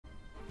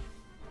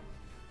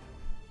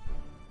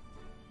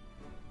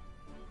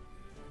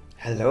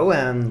Hello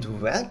and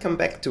welcome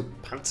back to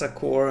Panzer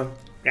Corps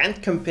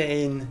Grand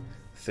Campaign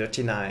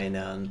 39,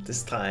 and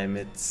this time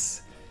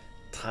it's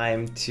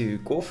time to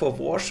go for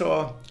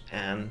Warsaw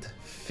and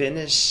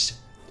finish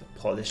the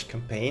Polish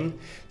campaign.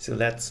 So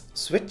let's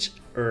switch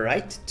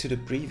right to the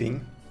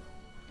briefing.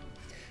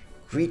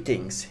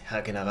 Greetings,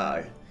 Herr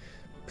General.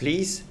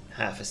 Please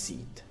have a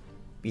seat.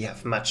 We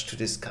have much to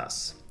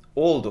discuss.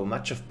 Although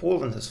much of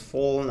Poland has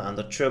fallen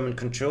under German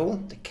control,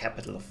 the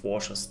capital of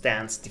Warsaw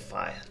stands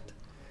defiant.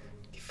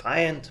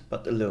 Defiant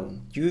but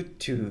alone,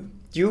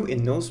 due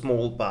in no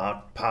small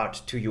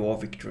part to your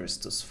victories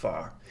thus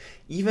far.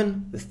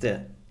 Even with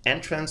the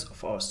entrance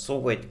of our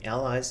Soviet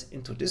allies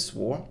into this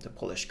war, the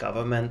Polish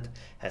government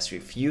has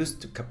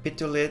refused to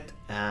capitulate,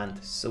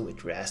 and so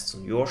it rests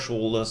on your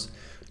shoulders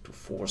to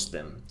force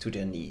them to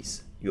their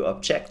knees. Your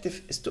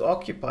objective is to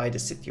occupy the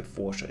city of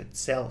Warsaw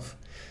itself.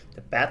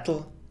 The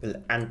battle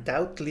will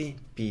undoubtedly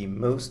be your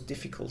most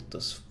difficult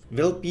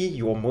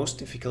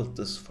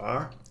thus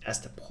far, as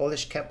the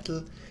Polish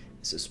capital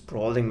is a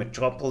sprawling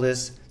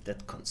metropolis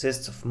that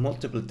consists of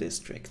multiple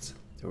districts.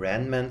 The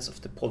remnants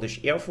of the Polish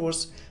Air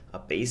Force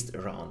are based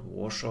around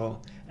Warsaw,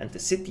 and the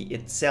city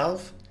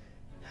itself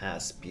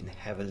has been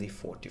heavily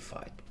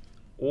fortified.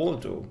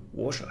 Although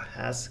Warsaw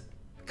has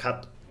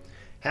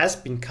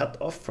been cut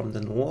off from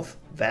the north,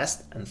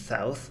 west and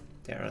south,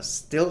 there are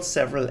still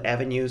several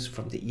avenues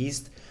from the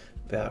east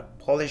where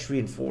Polish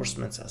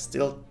reinforcements are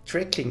still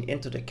trickling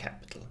into the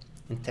capital.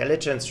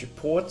 Intelligence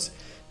reports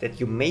that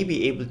you may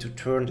be able to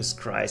turn this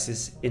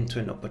crisis into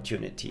an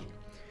opportunity.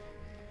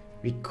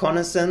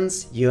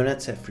 Reconnaissance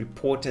units have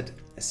reported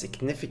a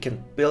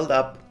significant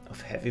buildup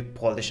of heavy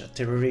Polish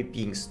artillery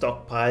being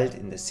stockpiled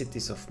in the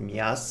cities of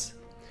Miase,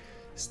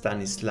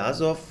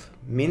 Stanislawow,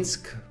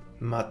 Minsk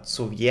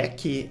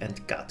Mazowiecki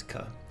and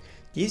Gadka.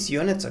 These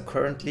units are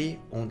currently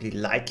only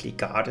lightly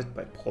guarded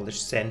by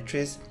Polish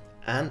sentries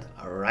and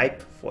are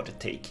ripe for the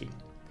taking.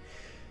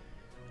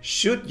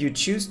 Should you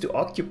choose to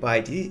occupy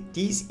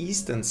these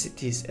eastern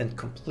cities and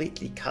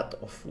completely cut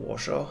off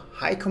Warsaw,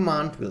 High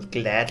Command will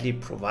gladly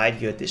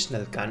provide you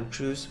additional gun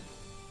crews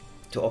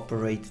to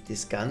operate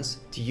these guns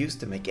to use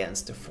them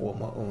against the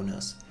former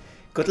owners.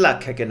 Good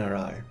luck, Herr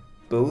General.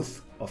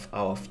 Both of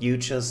our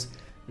futures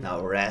now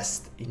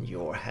rest in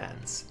your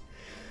hands.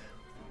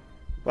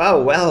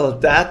 Wow, well,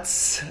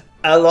 that's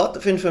a lot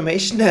of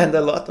information and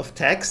a lot of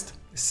text.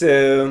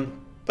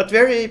 But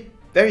very,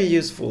 very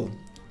useful.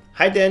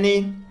 Hi,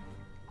 Danny.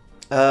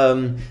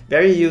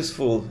 Very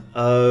useful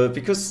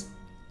because,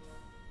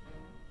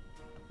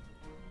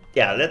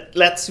 yeah,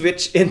 let's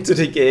switch into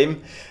the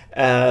game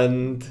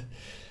and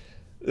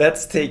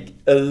let's take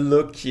a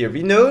look here.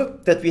 We know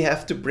that we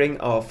have to bring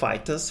our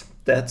fighters.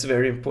 That's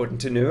very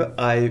important to know.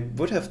 I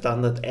would have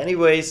done that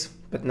anyways,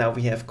 but now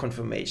we have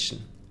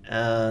confirmation.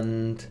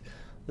 And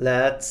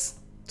let's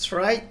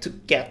try to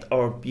get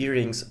our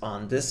bearings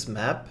on this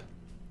map.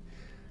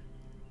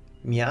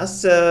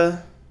 Miase,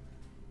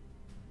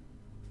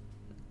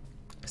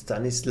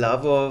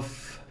 Stanislawow,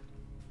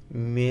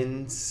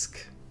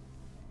 Minsk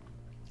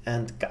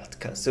and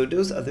Gadka. So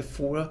those are the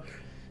four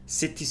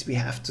cities we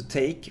have to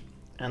take,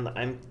 and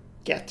I'm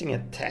getting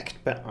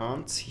attacked by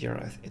ants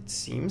here, it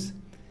seems.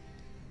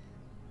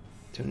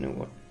 Don't know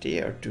what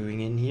they are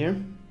doing in here,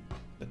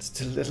 but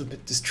still a little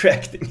bit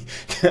distracting.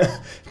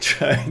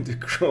 Trying to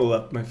crawl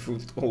up my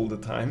foot all the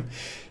time.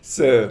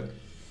 So,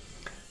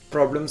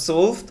 problem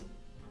solved.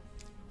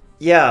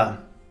 Yeah.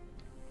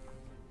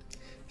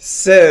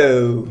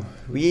 So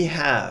we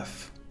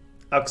have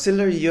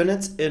auxiliary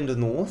units in the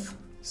north.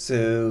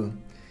 So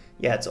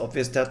yeah, it's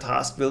obvious their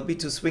task will be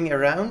to swing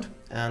around,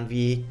 and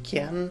we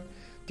can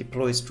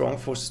deploy strong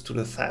forces to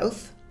the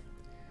south.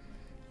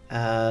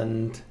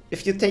 And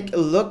if you take a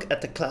look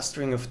at the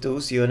clustering of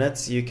those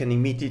units, you can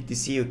immediately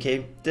see,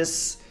 okay,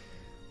 this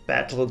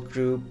battle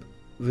group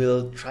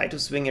will try to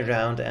swing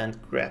around and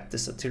grab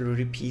these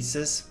artillery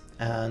pieces,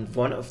 and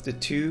one of the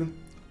two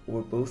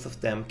or both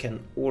of them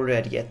can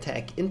already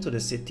attack into the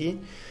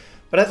city.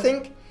 But I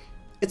think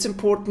it's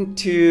important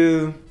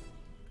to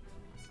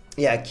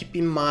keep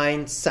in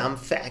mind some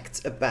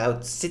facts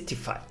about city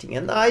fighting.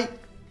 And I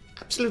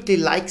absolutely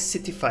like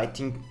city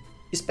fighting,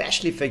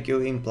 especially if I go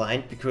in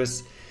blind,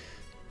 because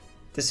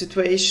the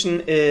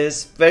situation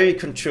is very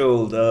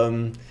controlled.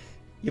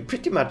 You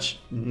pretty much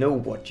know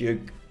what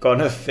you're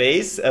gonna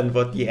face and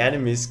what the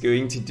enemy is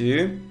going to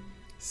do.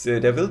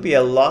 So there will be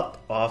a lot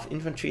of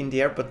infantry in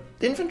there, but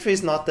the infantry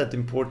is not that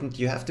important.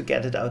 You have to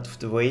get it out of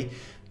the way,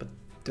 but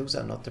those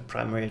are not the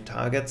primary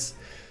targets.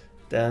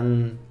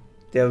 Then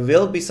there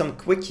will be some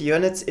quick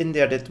units in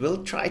there that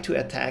will try to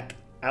attack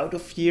out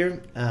of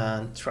here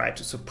and try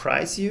to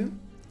surprise you.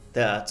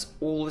 That's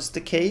always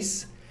the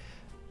case.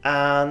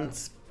 And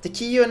the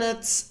key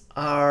units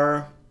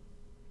are,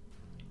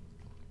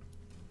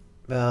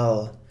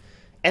 well,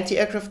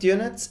 anti-aircraft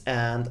units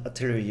and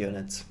artillery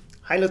units.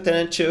 Hi,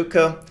 Lieutenant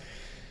Joker.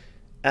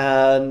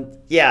 And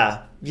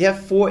yeah, we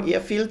have 4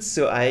 airfields,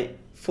 so I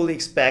fully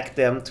expect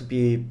them to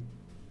be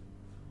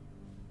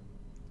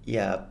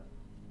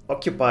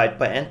occupied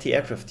by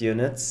anti-aircraft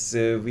units,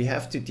 so we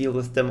have to deal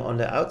with them on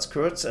the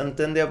outskirts, and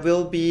then there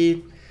will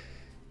be,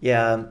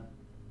 yeah,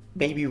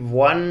 maybe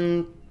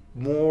one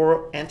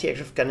more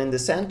anti-aircraft gun in the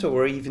center,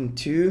 or even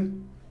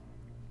two,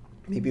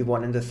 maybe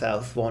one in the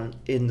south, one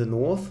in the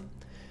north.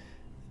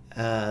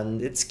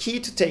 And it's key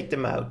to take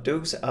them out.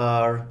 Those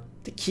are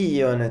the key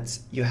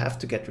units you have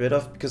to get rid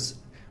of, because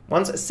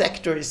once a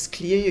sector is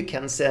clear, you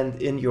can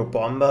send in your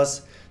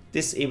bombers,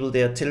 disable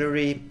the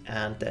artillery,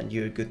 and then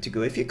you're good to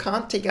go. If you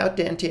can't take out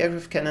the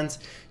anti-aircraft cannons,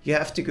 you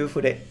have to go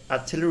for the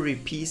artillery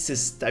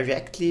pieces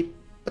directly,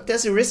 but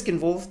there's a risk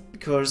involved,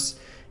 because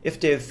if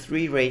they have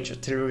 3 range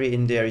artillery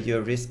in there,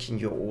 you're risking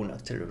your own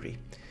artillery.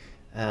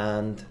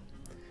 And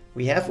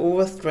we have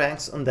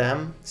overstrengths on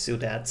them, so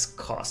that's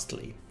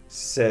costly.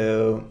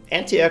 So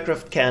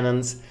anti-aircraft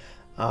cannons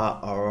are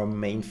our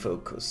main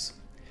focus.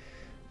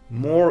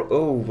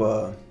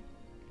 Moreover,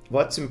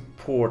 what's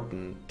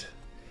important?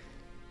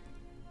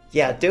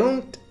 Yeah,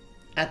 don't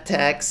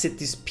attack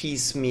cities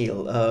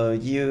piecemeal.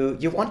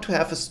 You want to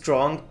have a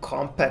strong,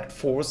 compact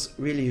force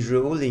really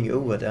rolling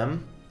over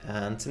them.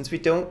 And since we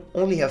don't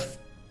only have,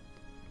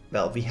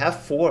 well, we have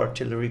 4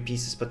 artillery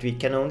pieces, but we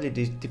can only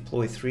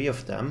deploy 3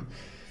 of them.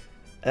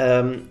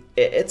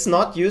 It's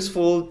not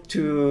useful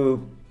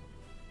to,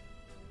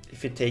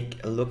 if you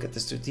take a look at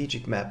the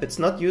strategic map, it's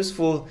not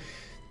useful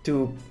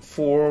to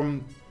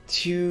form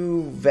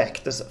 2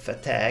 vectors of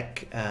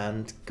attack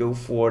and go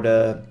for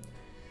the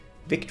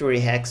victory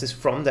hexes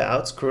from the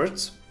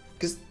outskirts,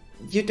 because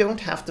you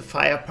don't have the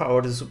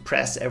firepower to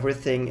suppress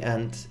everything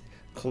and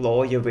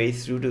claw your way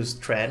through those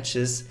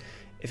trenches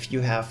if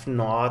you have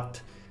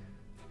not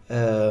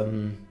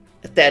a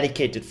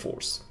dedicated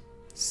force.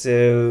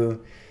 So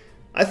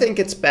I think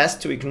it's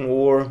best to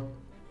ignore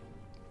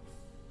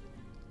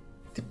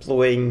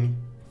deploying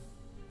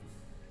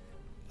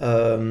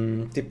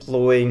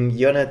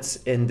units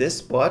in this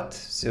spot.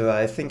 So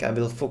I think I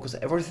will focus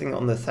everything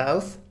on the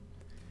south,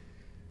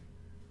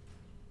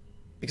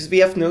 because we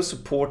have no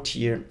support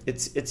here.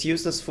 It's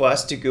useless for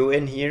us to go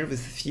in here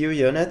with a few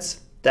units.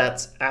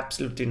 That's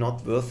absolutely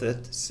not worth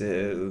it.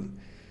 So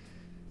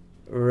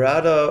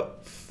rather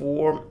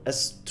form a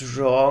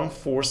strong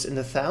force in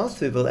the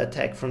south. We will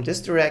attack from this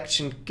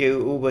direction,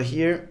 go over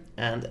here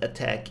and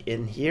attack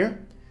in here.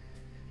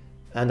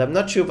 And I'm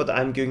not sure what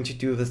I'm going to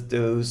do with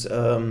those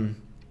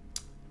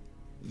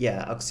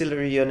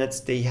auxiliary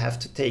units. They have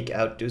to take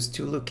out those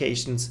 2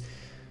 locations,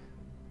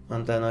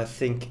 and then I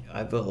think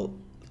I will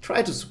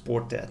try to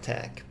support the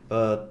attack.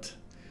 But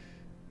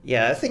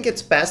yeah, I think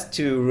it's best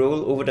to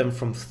roll over them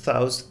from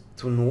south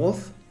to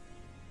north.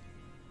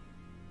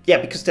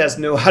 Yeah, because there's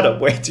no other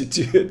way to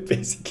do it,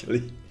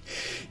 basically.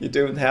 You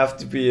don't have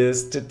to be a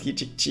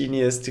strategic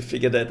genius to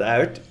figure that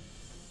out.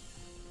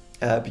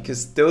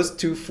 Because those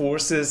 2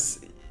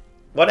 forces,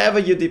 whatever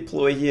you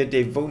deploy here,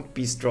 they won't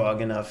be strong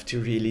enough to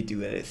really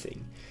do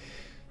anything.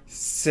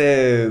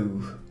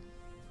 So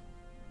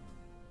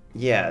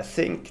yeah, I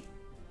think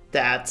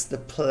that's the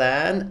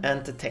plan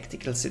and the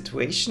tactical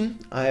situation.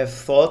 I have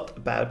thought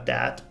about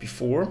that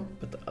before,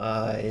 but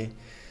I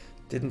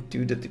didn't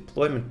do the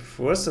deployment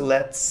before. So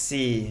let's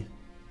see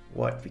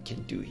what we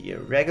can do here.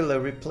 Regular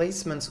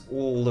replacements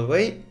all the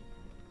way.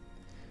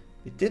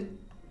 We did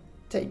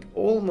take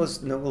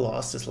almost no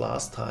losses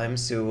last time,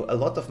 so a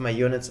lot of my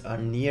units are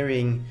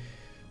nearing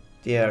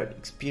their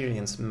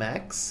experience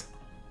max.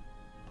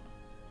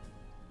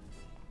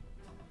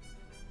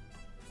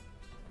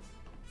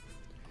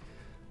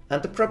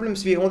 And the problem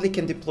is we only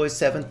can deploy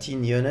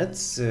 17 units,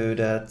 so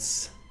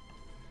that's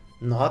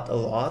not a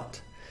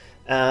lot.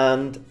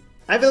 And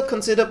I will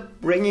consider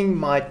bringing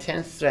my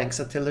 10th strength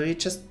artillery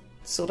just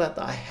so that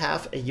I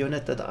have a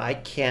unit that I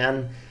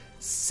can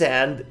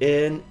send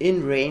in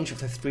range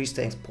of a 3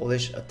 strength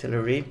Polish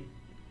artillery,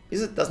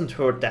 because it doesn't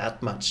hurt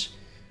that much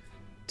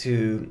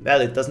to,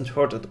 well, it doesn't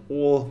hurt at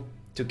all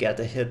to get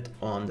a hit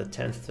on the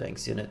 10th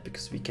strength unit,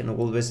 because we can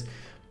always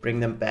bring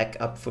them back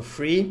up for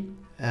free.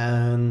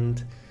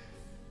 And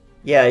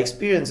yeah,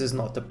 experience is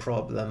not a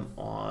problem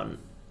on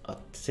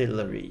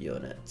artillery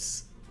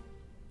units.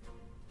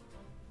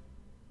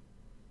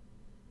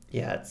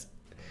 Yeah,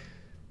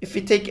 if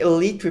we take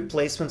elite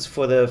replacements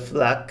for the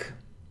flak,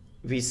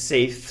 we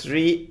save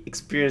 3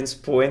 experience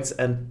points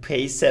and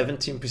pay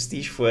 17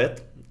 prestige for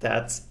it.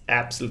 That's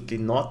absolutely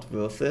not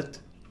worth it.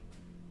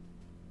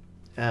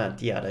 And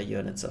the other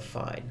units are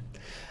fine.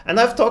 And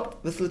I've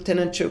talked with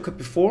Lieutenant Joker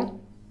before.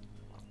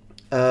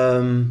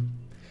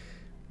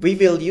 We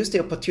will use the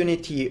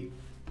opportunity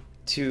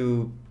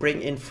to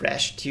bring in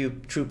fresh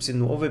troops in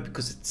Norway,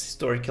 because it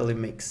historically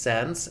makes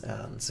sense.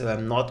 And so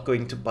I'm not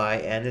going to buy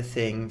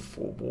anything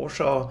for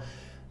Warsaw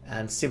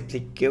and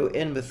simply go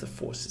in with the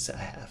forces I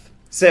have.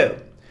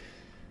 So,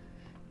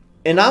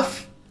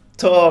 enough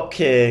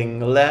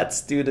talking,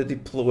 let's do the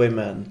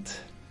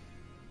deployment.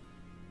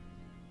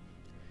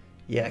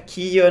 Yeah,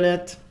 key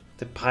unit,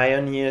 the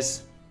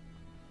pioneers.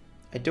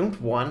 I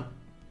don't want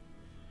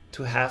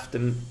to have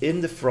them in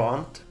the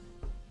front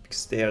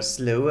because they are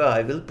slower.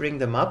 I will bring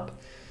them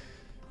up.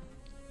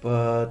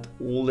 But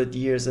all the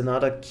deer is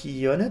another key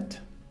unit.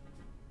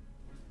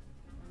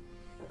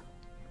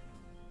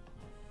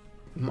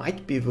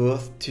 might be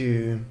worth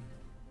to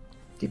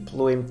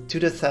deploy him to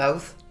the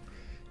south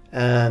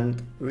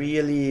and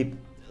really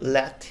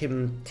let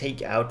him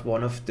take out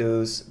one of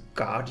those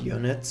guard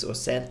units or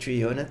sentry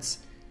units.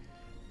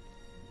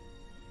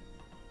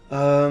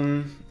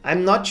 I'm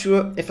not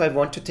sure if I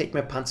want to take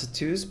my Panzer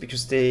IIs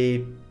because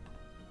they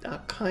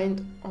are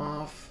kind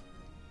of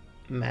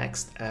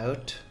maxed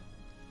out.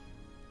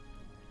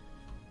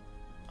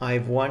 I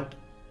want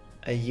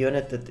a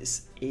unit that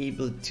is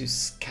able to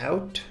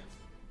scout.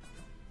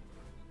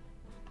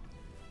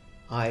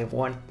 I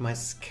want my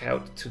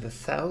scout to the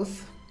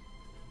south.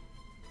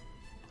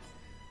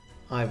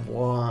 I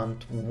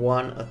want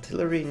 1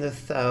 artillery in the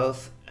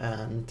south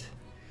and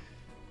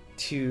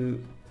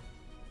 2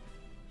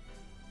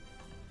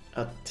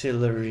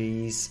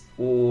 artilleries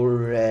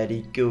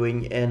already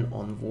going in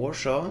on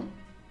Warsaw.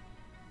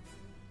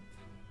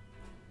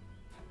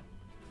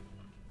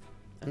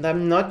 And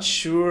I'm not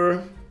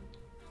sure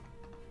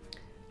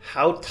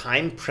how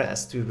time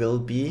pressed we will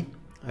be.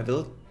 I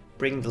will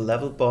bring the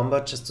level bomber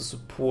just to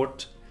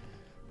support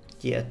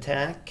the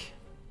attack.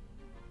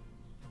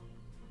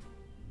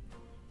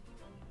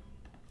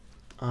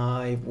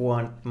 I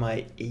want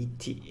my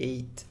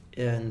 88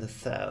 in the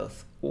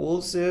south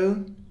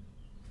also.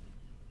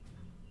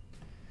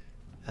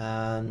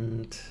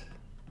 And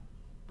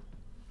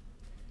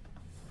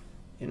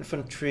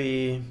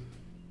infantry.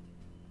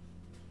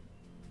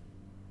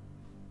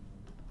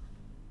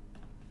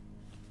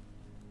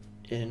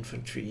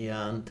 Infantry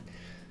and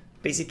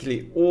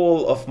basically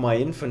all of my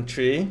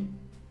infantry.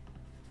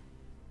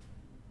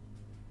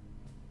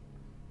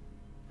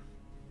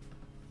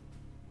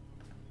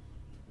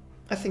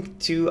 I think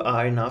 2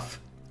 are enough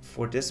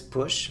for this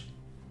push.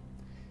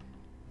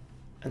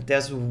 And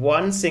there's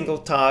one single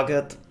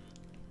target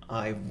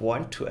I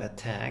want to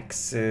attack,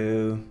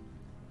 so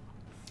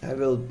I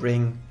will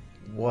bring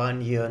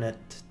 1 unit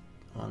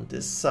on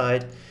this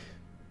side.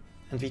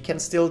 And we can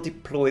still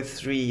deploy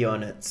 3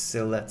 units,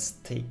 so let's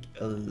take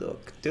a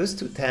look. Those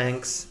 2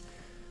 tanks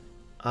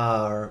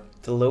are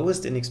the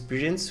lowest in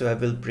experience, so I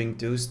will bring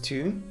those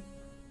 2.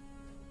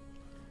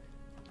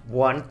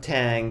 1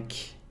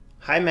 tank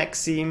high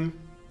maxim,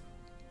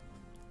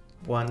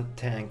 1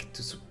 tank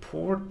to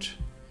support,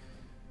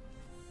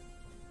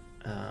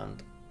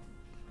 and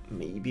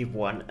maybe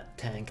 1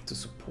 tank to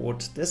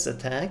support this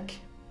attack.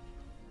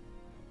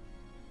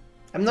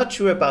 I'm not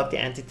sure about the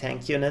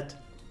anti-tank unit.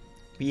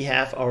 We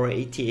have our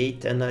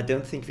 88 and I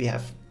don't think we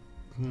have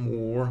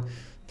more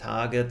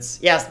targets.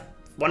 Yes,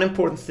 one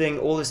important thing,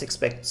 always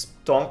expect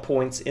strong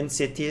points in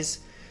cities.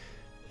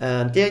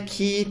 They're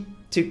key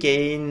to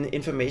gain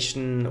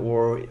information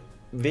or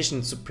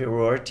vision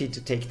superiority to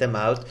take them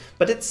out.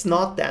 But it's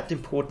not that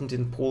important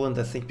in Poland,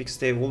 I think, because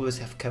they always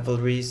have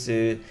cavalry,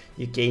 so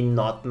you gain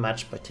not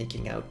much by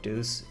taking out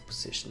those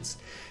positions.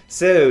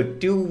 So,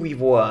 do we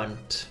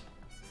want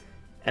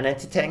an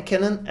anti-tank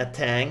cannon, a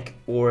tank,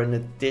 or an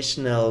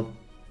additional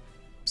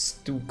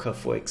Stuka,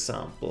 for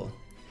example?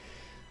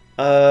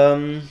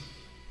 Yeah,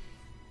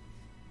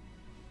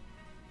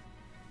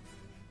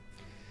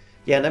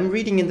 and I'm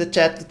reading in the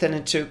chat,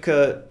 Lieutenant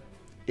Joker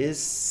is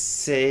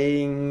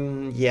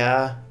saying,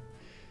 yeah,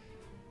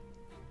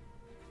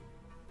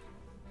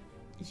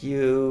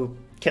 you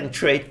can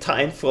trade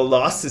time for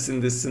losses in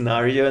this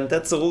scenario, and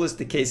that's always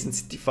the case in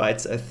city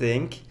fights, I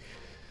think.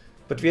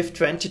 But we have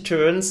 20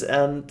 turns,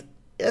 and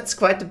it's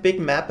quite a big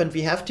map, and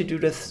we have to do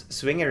the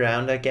swing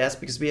around, I guess,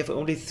 because we have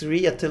only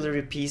 3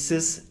 artillery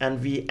pieces,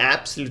 and we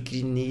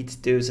absolutely need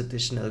those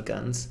additional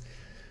guns.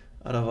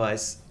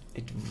 Otherwise,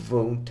 it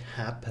won't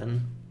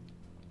happen.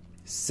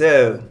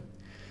 So,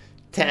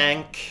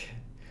 tank.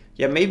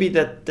 Yeah, maybe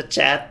that the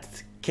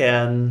chat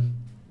can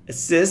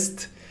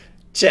assist.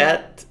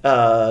 Chat,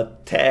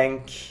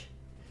 tank.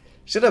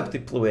 Should I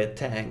deploy a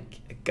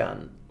tank, a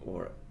gun,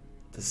 or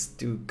the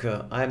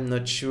Stuka? I'm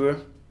not sure.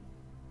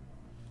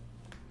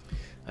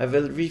 I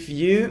will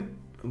review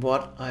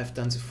what I've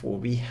done so far.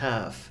 We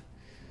have.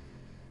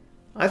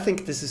 I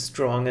think this is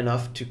strong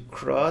enough to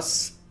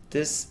cross.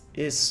 This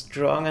is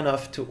strong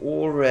enough to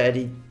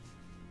already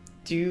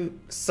do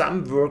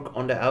some work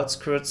on the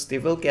outskirts. They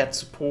will get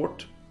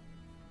support.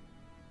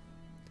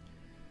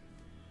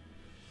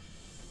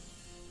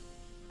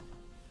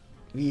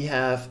 We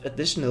have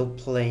additional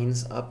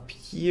planes up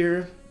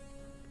here.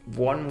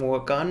 1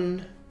 more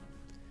gun.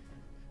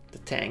 The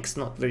tank's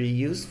not very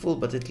useful,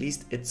 but at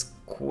least it's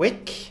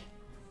quick.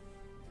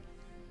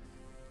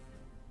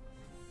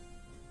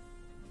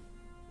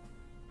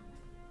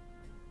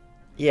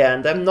 Yeah,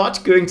 and I'm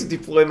not going to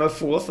deploy my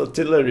 4th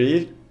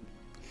artillery.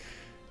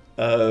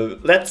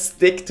 Let's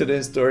stick to the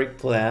historic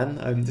plan.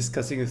 I'm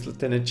discussing with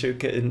Lieutenant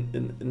Joker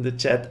in the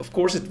chat. Of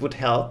course it would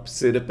help,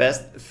 so the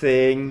best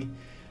thing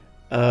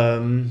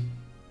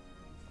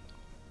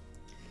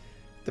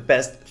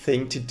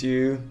to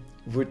do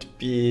would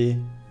be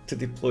to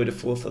deploy the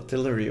 4th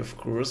artillery, of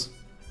course.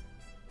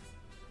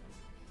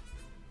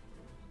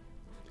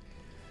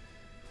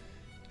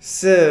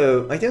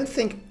 So, I don't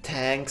think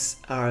tanks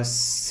are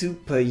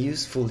super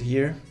useful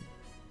here.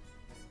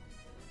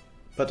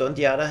 But on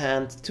the other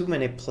hand, too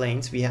many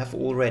planes. We have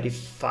already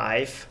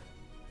 5.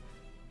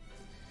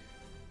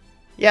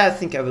 Yeah, I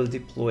think I will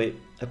deploy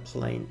a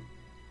plane.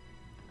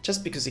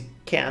 Just because it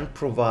can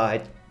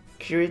provide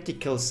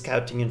critical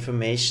scouting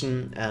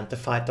information and the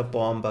fighter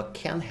bomber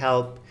can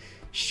help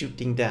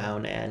shooting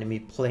down enemy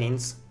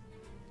planes.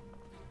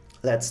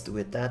 Let's do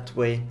it that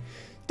way.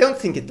 Don't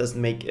think it doesn't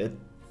make a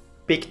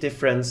big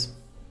difference.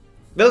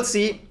 We'll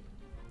see.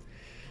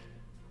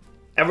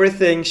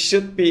 Everything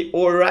should be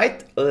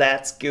alright.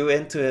 Let's go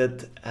into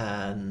it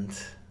and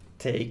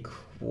take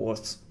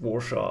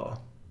Warsaw.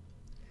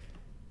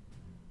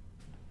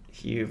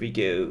 Here we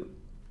go.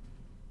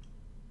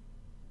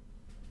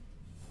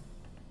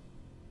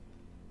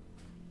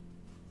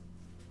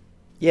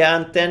 Yeah,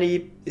 and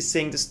Danny is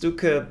saying the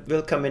Stuka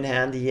will come in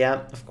handy.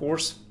 Yeah, of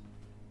course.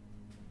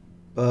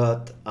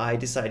 But I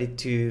decided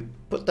to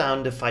put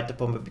down the fighter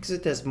bomber because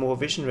it has more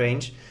vision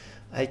range.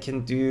 I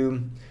can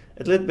do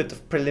a little bit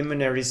of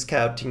preliminary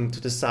scouting to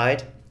the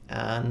side,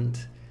 and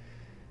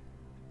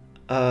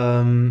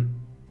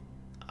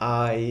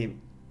I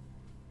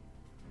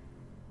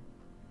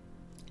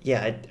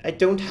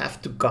don't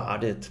have to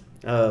guard it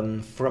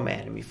from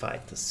enemy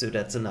fighters, so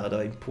that's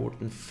another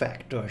important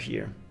factor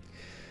here.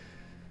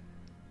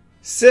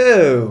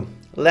 So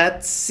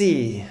let's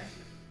see.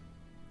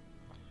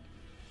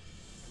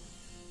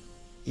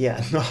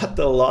 Yeah, not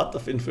a lot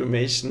of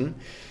information,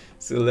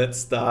 so let's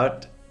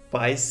start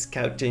by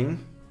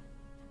scouting.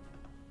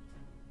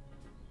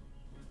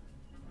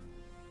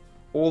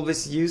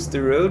 Always use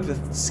the road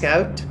with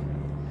scout.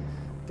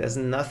 There's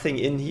nothing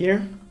in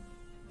here.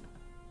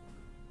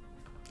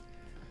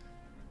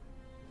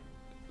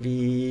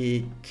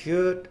 We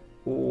could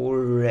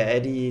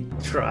already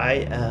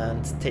try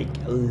and take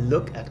a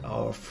look at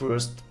our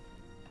first.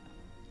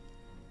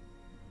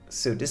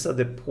 So these are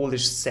the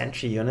Polish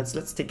sentry units.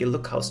 Let's take a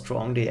look how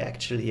strong they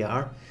actually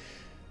are.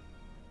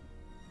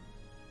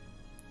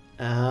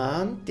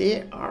 And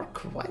they are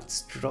quite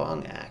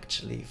strong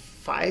actually.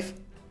 5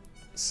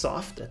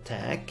 soft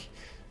attack.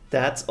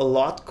 That's a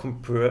lot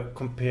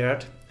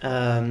compared.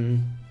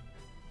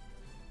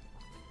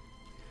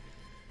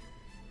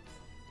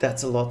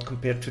 That's a lot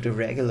compared to the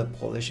regular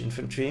Polish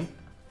infantry.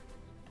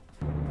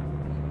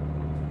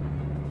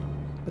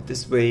 But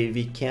this way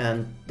we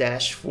can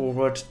dash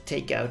forward,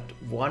 take out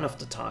one of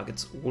the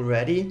targets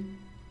already.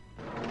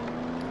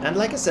 And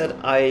like I said,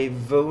 I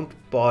won't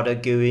bother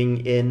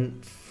going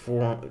in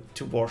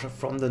to Warsaw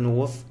from the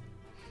north.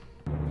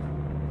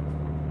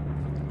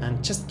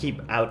 And just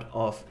keep out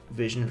of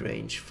vision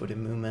range for the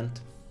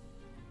moment.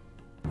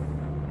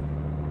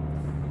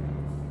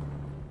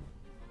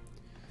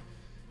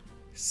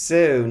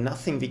 So,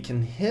 nothing we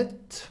can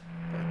hit,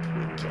 but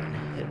we can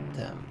hit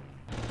them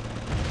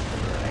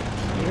right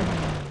here.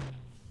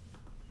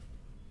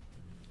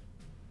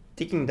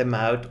 Digging them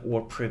out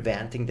or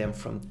preventing them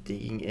from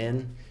digging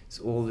in is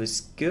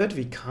always good.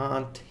 We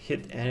can't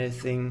hit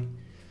anything,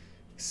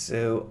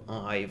 so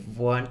I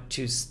want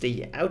to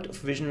stay out of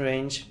vision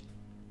range.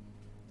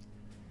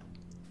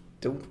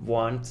 Don't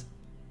want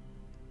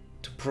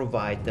to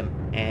provide them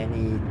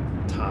any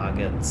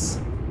targets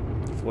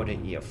for the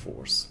Air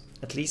Force.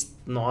 At least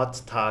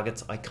not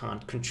targets I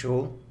can't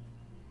control.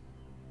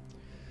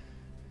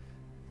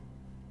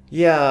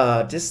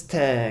 Yeah, this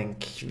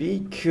tank,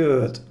 we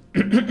could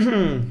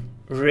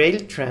rail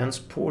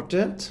transport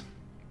it,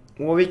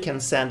 or we can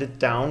send it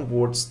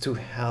downwards to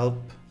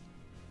help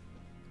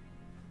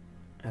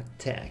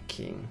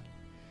attacking.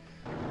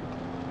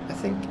 I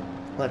think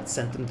let's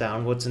send them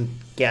downwards and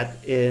get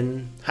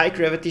in high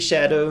gravity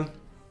shadow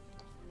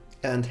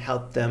and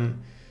help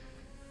them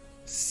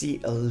see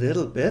a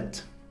little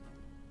bit.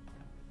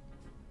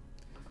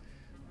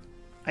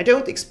 I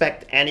don't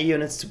expect any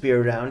units to be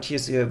around here,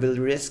 so I will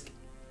risk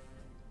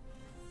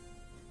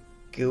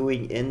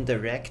going in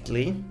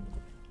directly.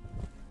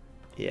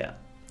 Yeah,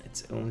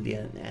 it's only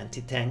an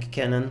anti-tank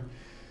cannon.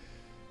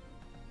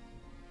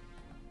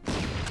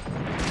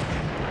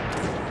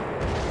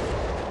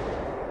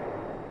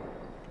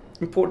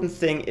 Important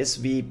thing is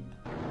we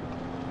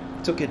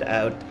took it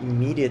out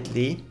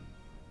immediately.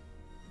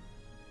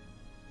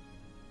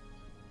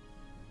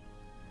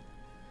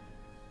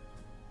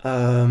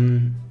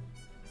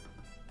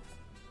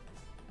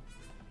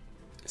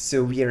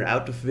 So we are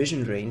out of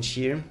vision range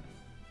here.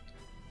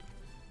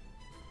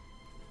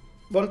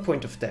 1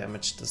 point of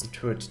damage doesn't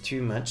hurt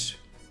too much.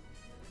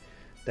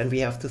 Then we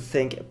have to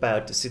think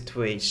about the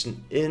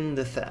situation in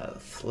the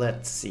south.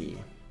 Let's see.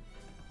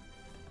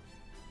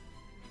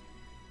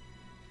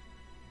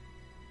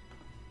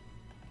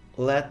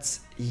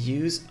 Let's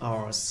use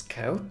our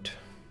scout.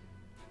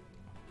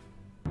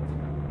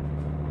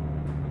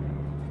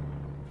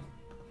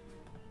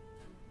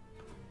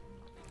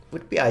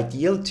 Would be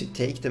ideal to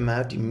take them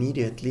out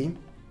immediately.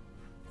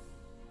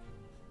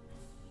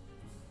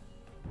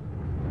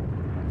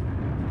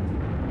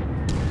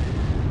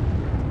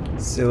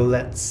 So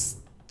let's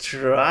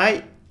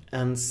try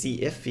and see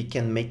if we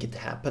can make it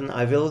happen.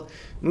 I will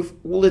move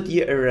all the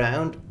deer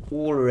around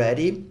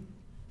already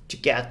to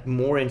get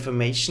more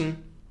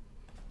information.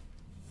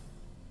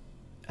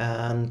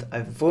 And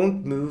I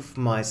won't move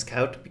my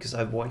scout because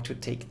I want to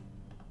take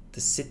the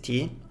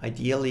city,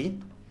 ideally.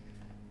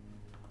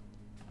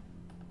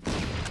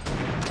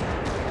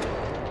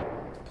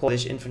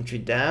 Polish infantry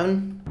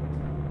down.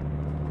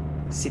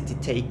 City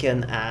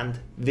taken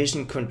and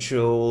vision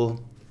control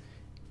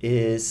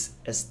is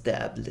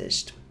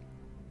established.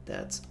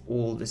 That's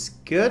always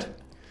good.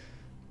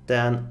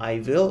 Then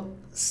I will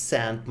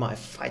send my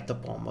fighter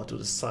bomber to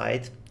the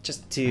side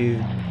just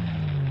to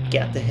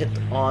get the hit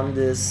on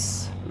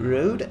this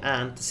road,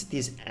 and the city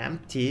is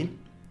empty.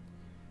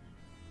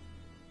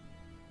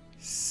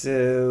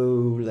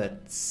 So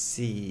let's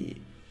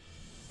see.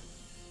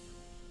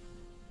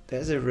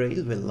 There's a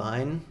railway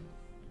line,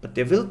 but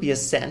there will be a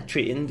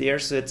sentry in there,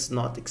 so it's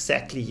not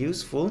exactly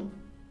useful.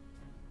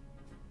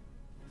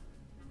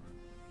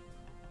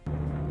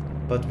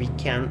 But we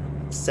can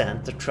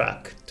send the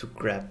truck to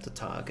grab the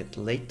target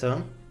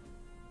later.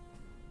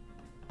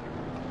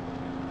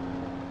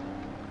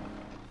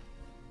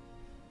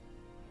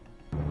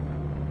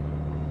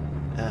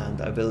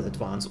 And I will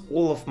advance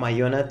all of my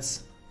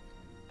units.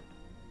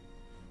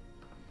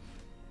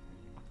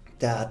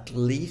 That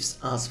leaves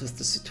us with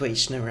the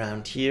situation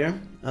around here.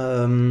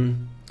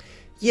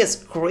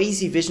 Yes,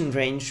 crazy vision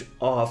range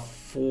of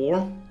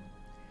 4.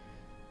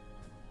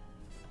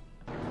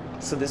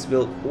 So this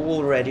will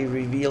already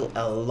reveal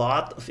a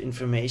lot of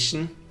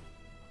information.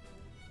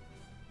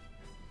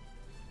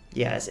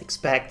 Yeah, as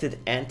expected,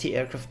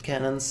 anti-aircraft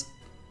cannons.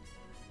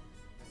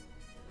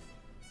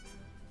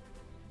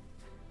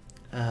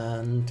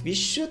 And we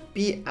should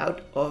be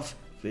out of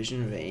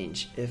vision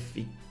range if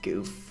we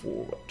go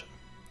forward.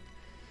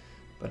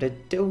 But I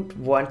don't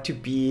want to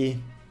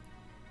be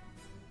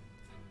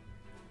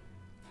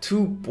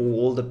too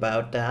bold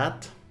about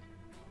that.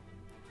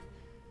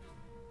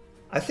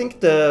 I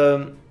think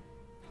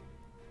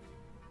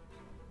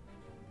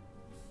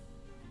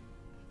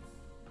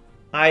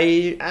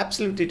I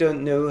absolutely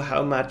don't know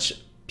how much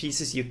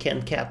pieces you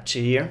can capture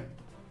here.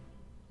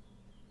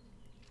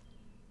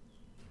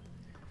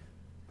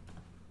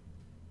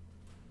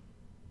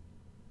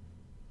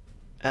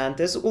 And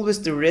there's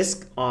always the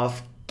risk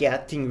of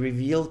getting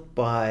revealed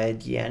by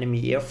the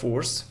enemy air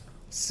force.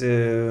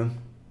 So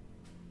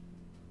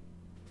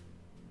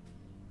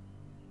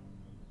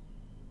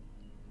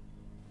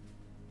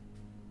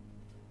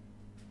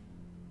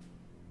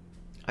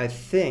I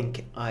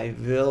think I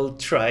will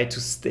try to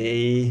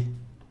stay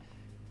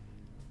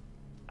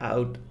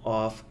out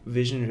of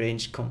vision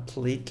range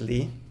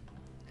completely.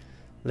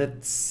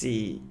 Let's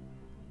see.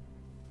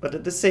 But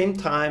at the same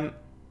time,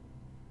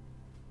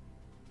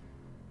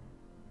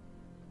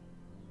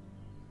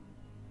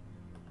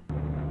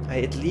 I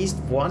at least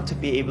want to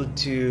be able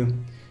to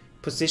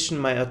position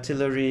my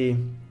artillery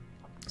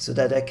so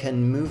that I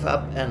can move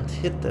up and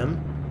hit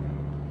them.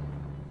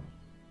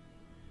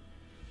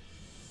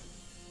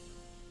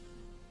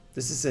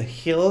 This is a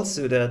hill,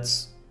 so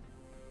that's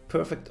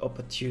perfect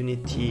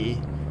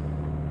opportunity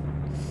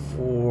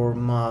for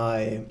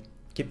my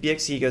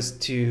Gebirgsjägers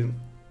to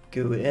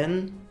go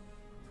in.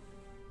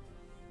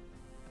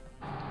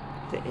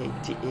 The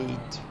 88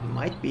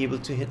 might be able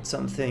to hit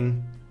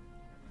something.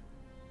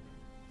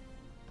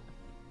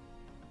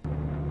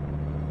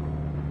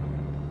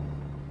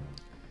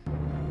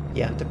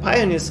 Yeah, the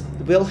pioneers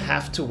will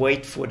have to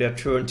wait for their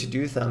turn to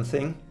do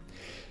something.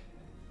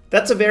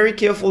 That's a very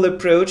careful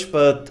approach,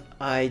 but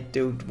I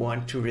don't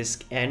want to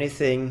risk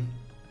anything.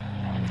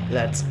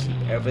 Let's keep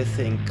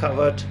everything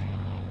covered.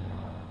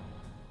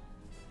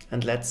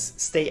 And let's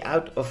stay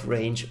out of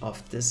range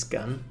of this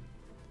gun.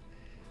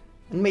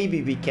 And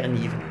maybe we can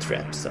even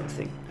trap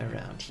something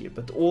around here.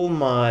 But all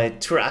my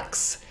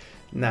trucks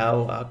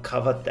now are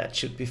covered. That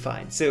should be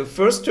fine. So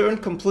first turn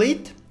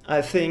complete.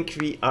 I think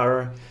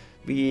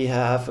we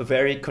have a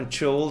very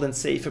controlled and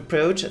safe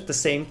approach. At the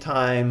same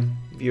time,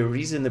 we are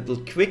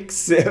reasonably quick.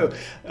 So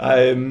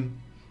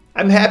I'm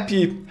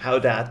happy how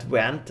that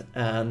went,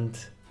 and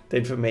the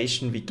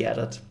information we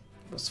gathered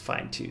was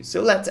fine too.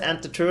 So let's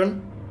end the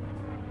turn.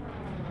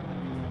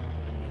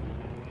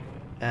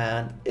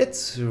 And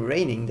it's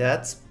raining.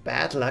 That's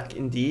bad luck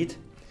indeed,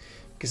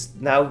 because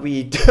now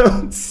we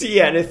don't see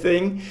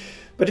anything.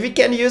 But we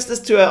can use this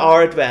to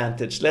our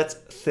advantage. Let's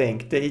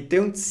think. They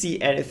don't see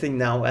anything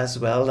now as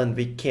well, and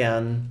we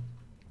can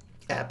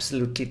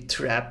absolutely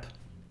trap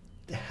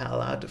the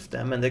hell out of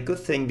them. And the good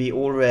thing, we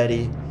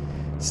already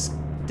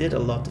did a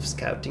lot of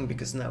scouting,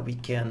 because now we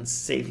can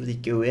safely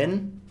go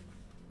in.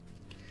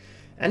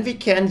 And we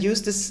can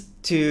use this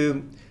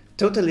to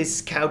totally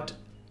scout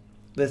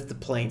with the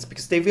planes,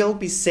 because they will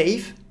be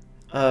safe.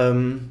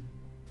 Yeah,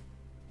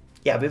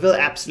 we will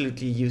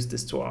absolutely use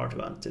this to our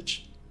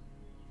advantage.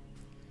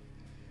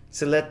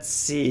 So let's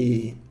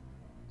see.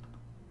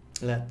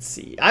 Let's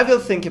see. I will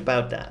think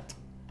about that.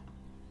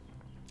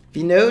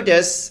 We know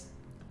there's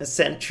a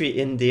sentry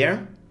in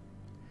there.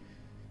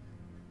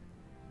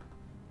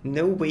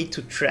 No way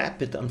to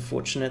trap it,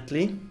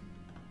 unfortunately.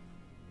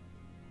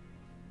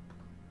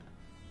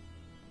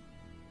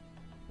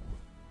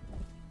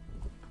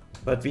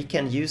 But we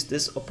can use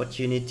this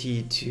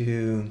opportunity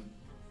to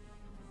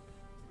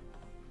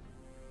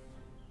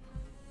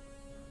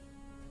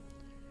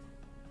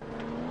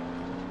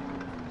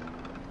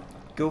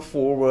go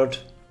forward,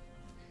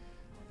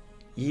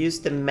 use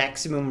the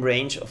maximum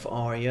range of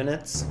our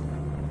units.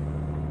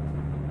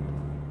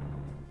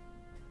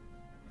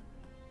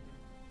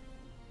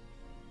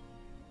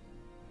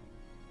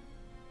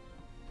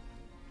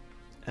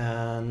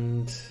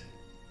 And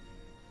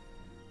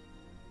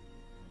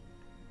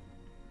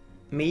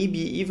maybe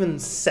even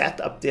set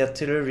up the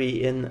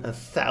artillery in a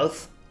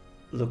south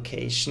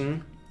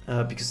location,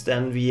 because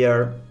then we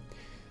are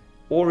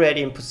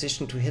already in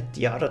position to hit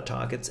the other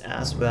targets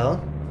as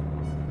well.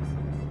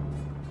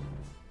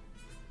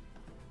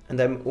 And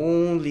I'm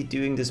only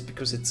doing this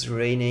because it's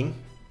raining.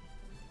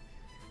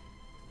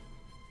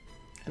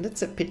 And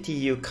it's a pity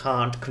you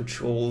can't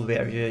control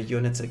where your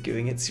units are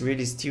going. It's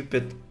really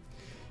stupid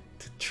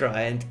to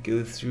try and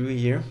go through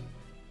here.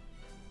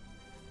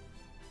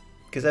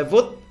 Because I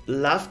would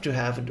love to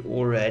have it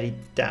already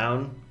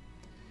down.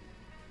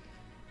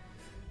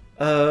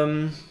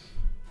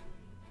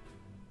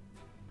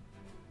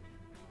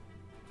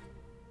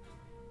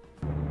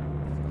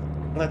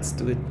 Let's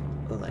do it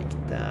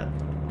like that.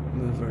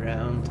 Move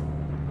around.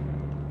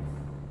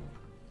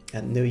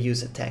 And no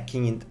use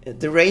attacking.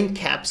 The rain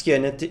caps your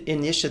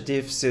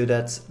initiative, so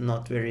that's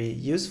not very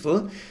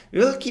useful. We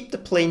will keep the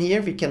plane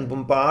here. We can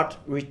bombard,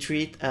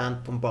 retreat,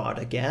 and bombard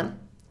again.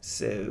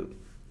 So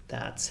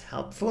that's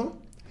helpful.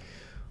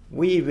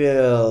 We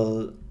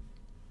will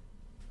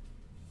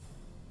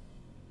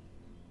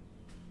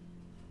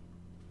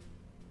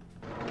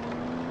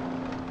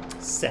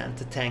send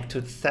the tank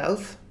to the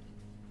south.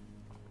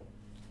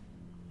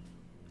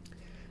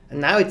 And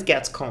now it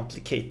gets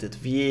complicated.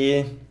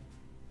 We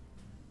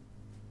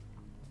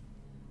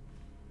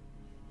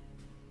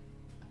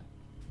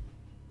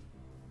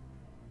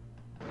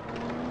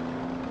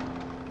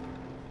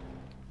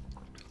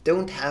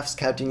don't have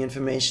scouting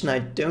information. I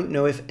don't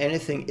know if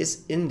anything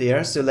is in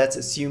there, so let's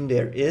assume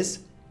there is.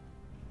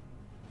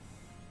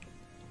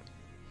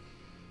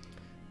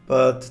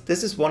 But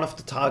this is one of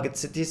the target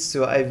cities,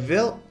 so I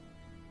will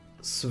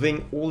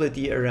swing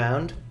already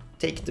around,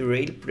 take the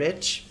rail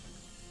bridge,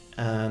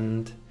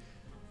 and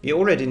we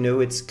already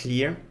know it's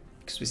clear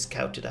because we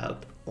scouted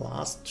out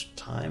last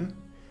time.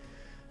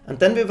 And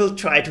then we will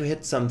try to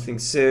hit something.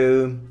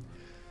 So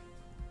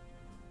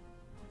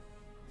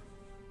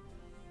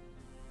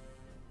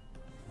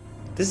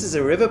this is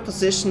a river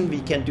position.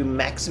 We can do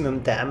maximum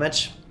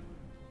damage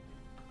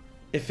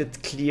if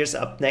it clears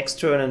up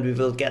next turn, and we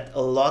will get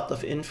a lot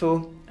of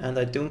info. And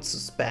I don't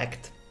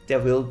suspect there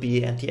will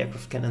be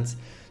anti-aircraft cannons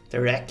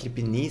directly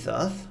beneath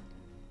us.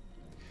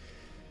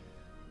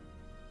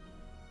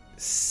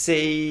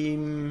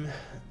 Same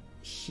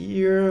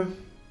here.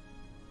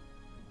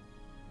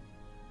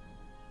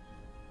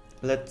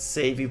 Let's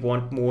say we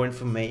want more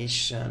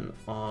information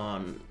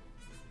on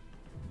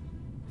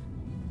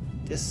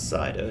this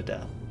side. Oh,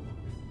 that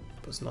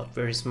was not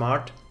very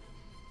smart.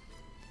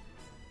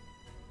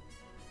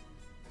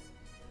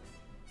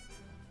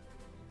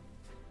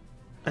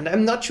 And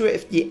I'm not sure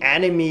if the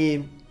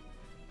enemy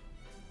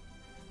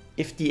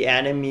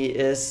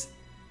is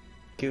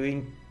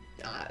going,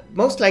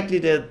 most likely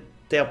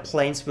their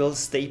planes will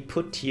stay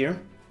put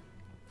here,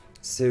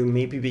 so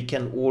maybe we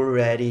can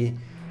already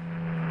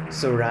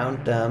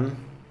surround them.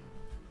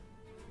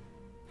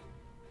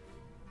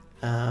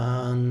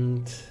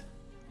 And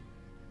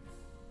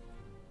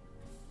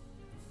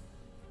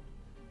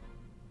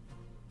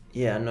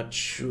yeah, I'm not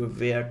sure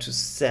where to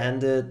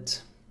send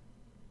it.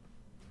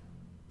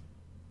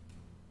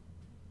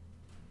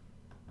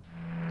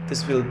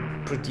 This will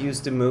produce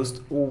the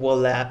most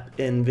overlap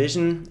in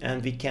vision,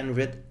 and we can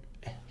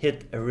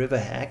hit a river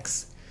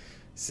hex,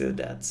 so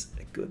that's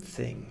a good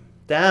thing.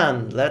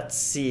 Then let's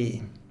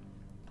see.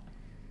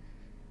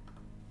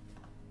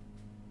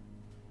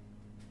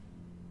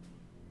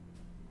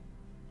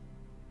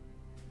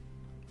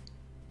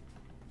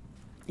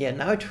 Yeah,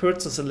 now it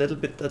hurts us a little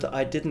bit that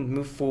I didn't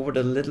move forward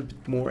a little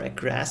bit more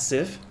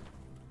aggressive,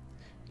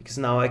 because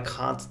now I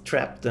can't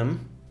trap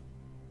them.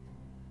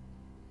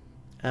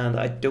 And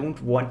I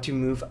don't want to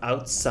move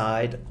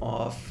outside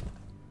of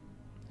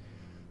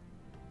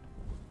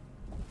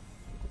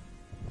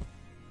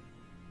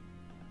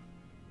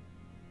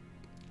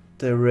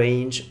the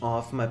range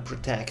of my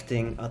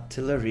protecting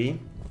artillery.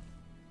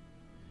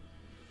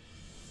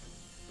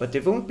 But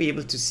they won't be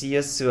able to see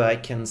us, so I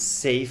can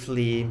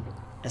safely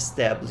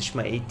establish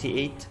my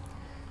 88,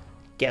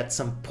 get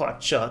some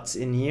pot shots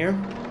in here,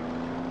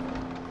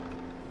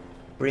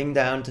 bring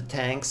down the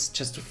tanks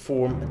just to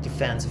form a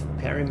defensive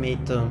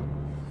perimeter.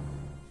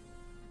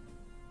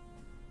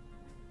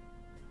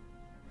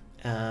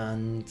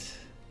 And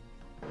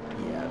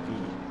yeah,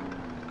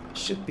 we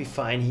should be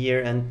fine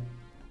here and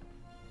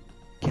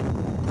can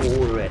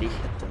already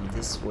hit them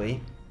this way.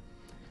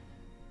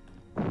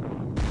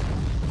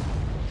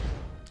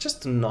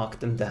 Just to knock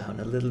them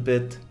down a little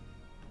bit.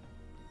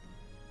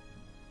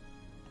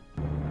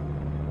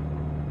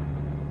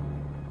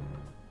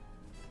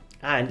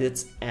 And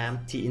it's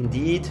empty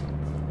indeed.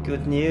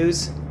 Good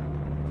news.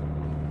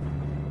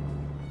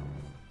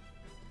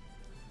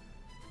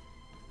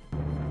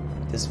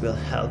 This will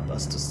help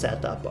us to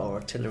set up our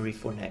artillery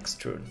for next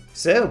turn.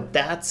 So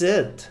that's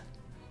it.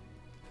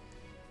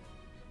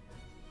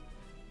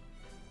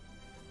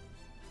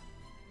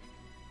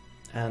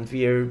 And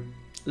we're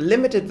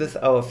limited with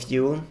our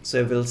fuel,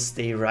 so we'll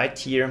stay right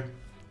here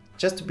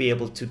just to be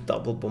able to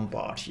double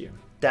bombard here.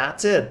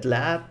 That's it.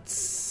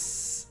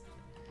 Let's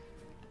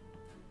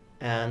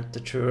end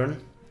the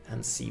turn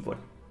and see what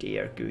they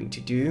are going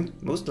to do.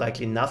 Most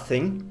likely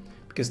nothing,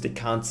 because they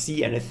can't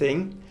see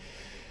anything.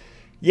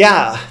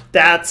 Yeah,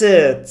 that's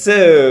it.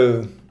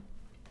 So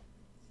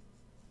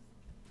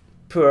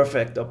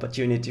perfect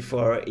opportunity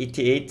for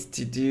 88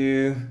 to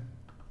do,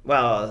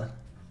 well,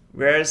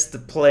 where's the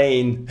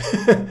plane?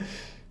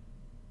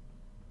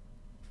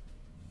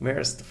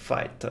 Where's the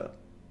fighter?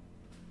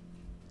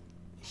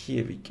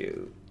 Here we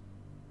go.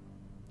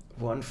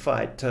 One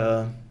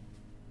fighter.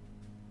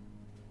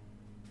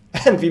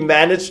 And we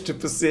managed to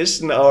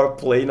position our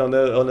plane on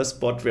a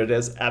spot where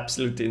there's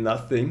absolutely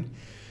nothing.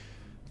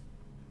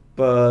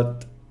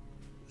 But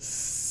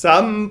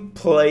some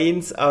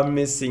planes are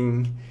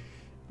missing.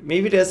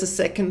 Maybe there's a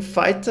second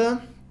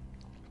fighter,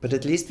 but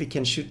at least we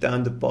can shoot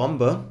down the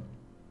bomber.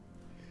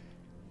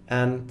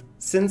 And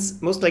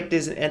since most likely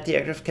there's an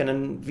anti-aircraft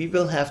cannon, we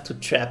will have to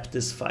trap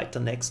this fighter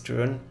next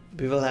turn.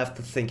 We will have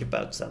to think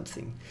about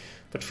something.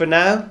 But for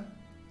now...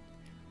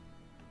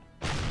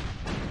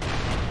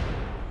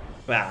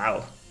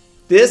 Wow.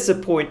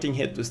 Disappointing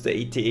hit with the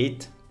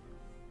 88.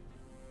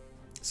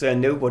 So I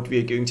know what we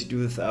are going to do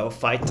with our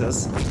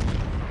fighters.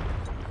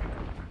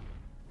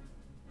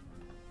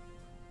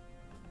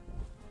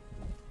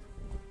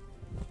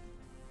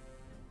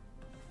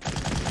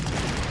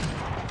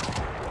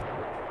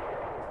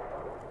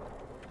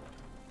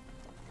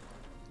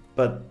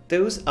 But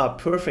those are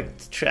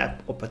perfect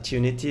trap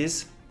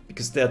opportunities,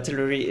 because the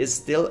artillery is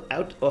still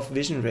out of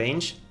vision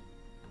range.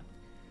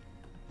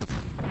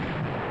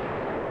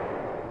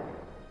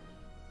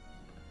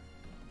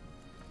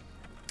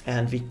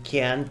 And we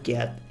can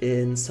get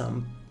in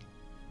some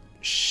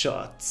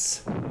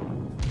shots.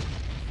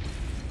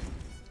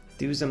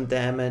 Do some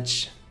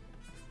damage.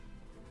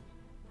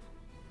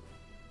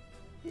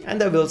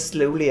 And I will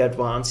slowly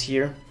advance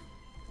here.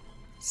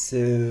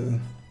 So...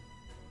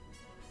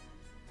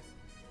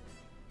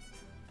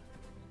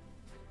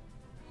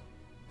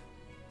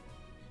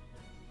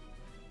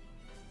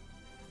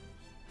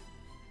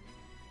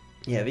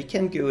 yeah, we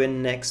can go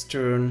in next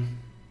turn.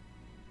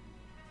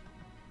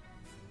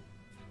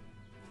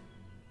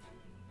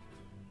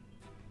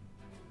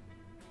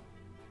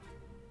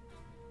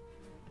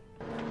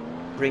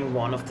 Bring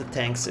one of the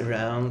tanks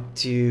around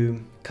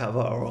to cover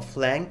our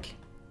flank.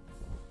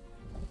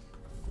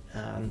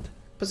 And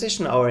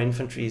position our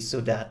infantry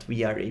so that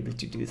we are able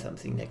to do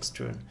something next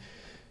turn.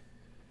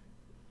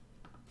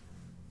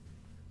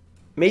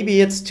 Maybe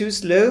it's too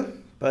slow,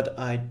 but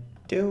I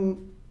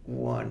don't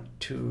want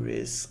to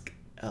risk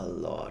a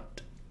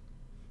lot.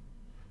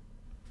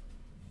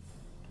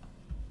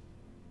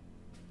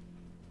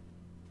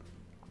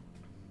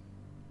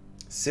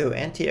 So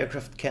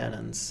anti-aircraft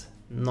cannons,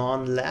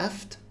 none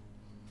left.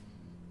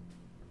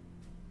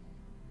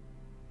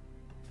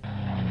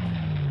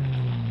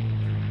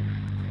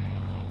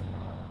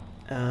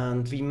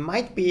 And we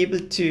might be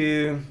able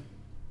to...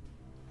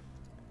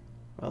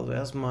 well,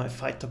 where's my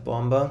fighter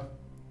bomber?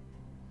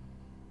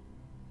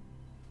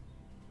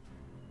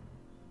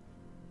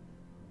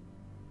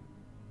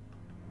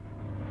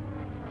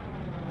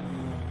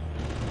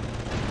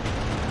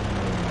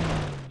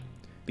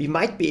 We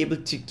might be able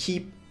to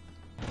keep...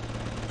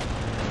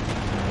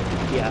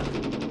 yeah.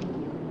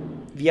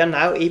 We are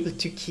now able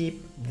to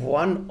keep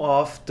one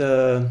of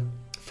the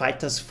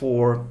fighters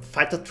for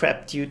fighter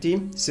trap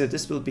duty, so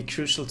this will be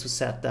crucial to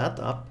set that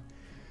up.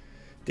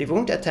 They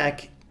won't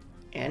attack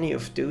any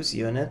of those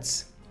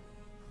units.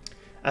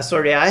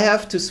 Sorry, I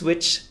have to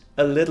switch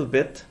a little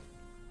bit,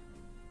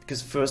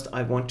 because first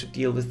I want to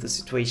deal with the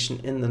situation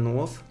in the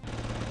north.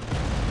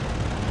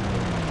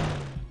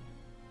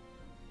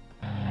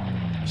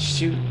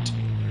 Shoot.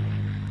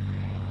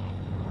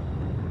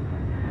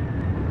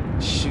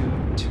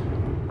 Shoot.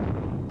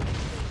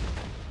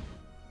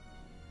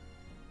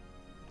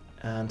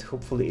 And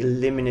hopefully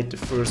eliminate the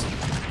first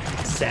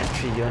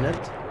sentry unit.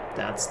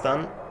 That's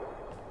done.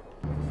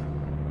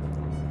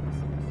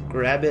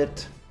 Grab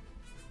it.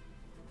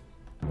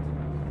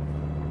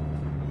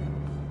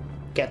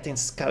 Getting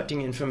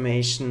scouting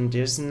information.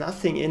 There's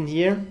nothing in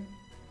here,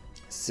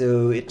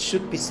 so it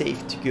should be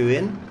safe to go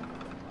in,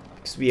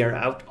 because we are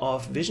out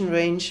of vision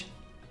range.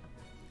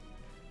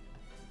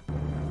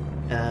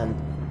 And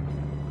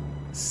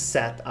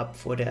set up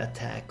for the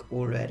attack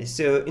already.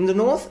 So in the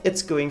north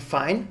it's going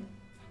fine.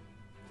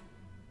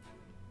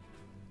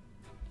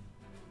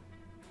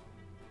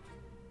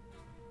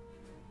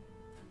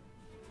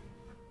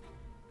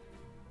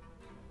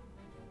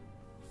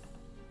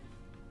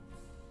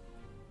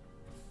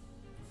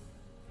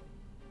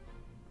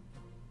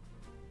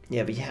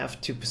 Yeah, we have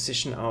to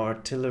position our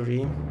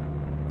artillery.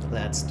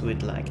 Let's do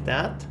it like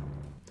that.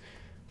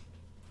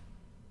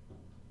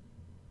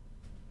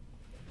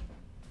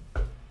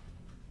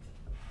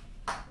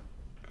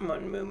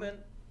 One moment.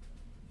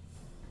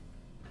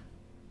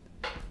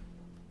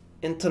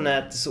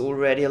 Internet is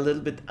already a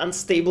little bit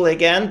unstable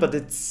again, but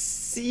it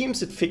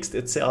seems it fixed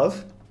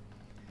itself.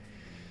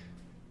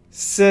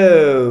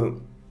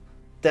 So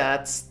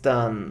that's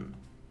done.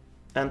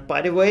 And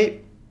by the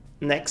way,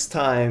 next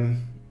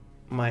time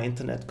my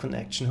internet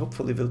connection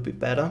hopefully will be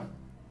better,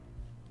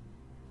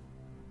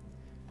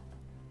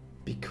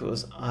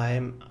 because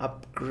I'm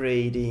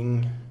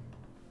upgrading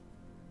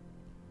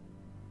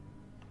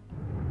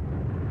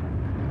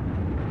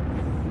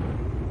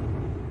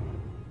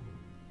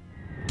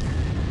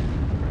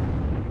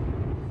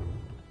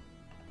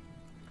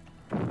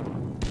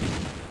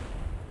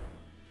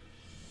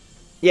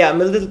yeah,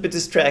 I'm a little bit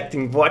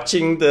distracting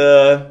watching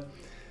the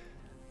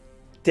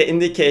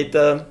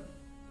indicator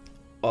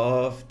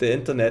of the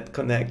internet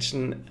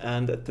connection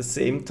and at the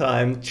same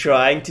time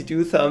trying to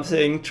do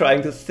something,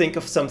 trying to think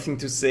of something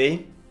to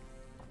say.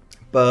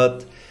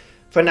 But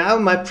for now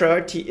my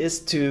priority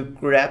is to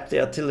grab the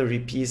artillery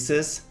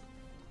pieces,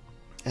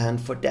 and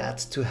for that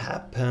to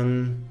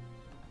happen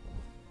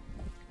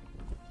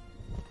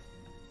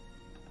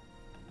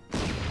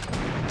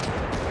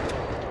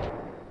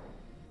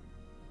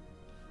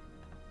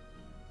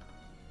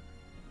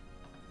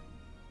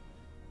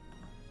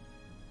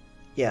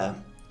yeah,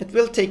 it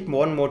will take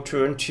one more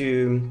turn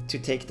to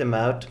take them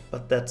out,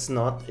 but that's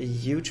not a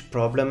huge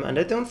problem, and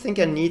I don't think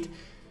I need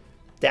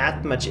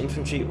that much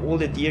infantry. All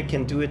the deer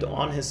can do it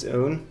on his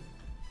own.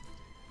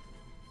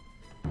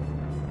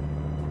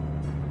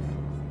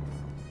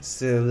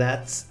 So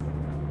let's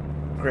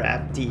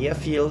grab the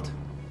airfield.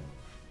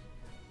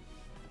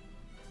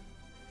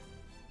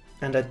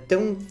 And I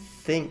don't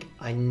think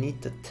I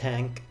need the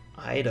tank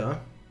either.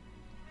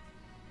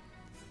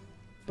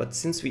 But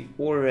since we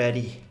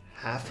already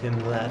have him,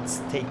 let's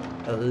take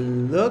a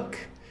look.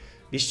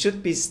 We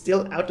should be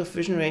still out of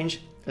vision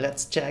range.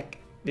 Let's check.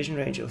 Vision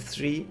range of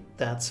 3,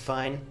 that's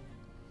fine.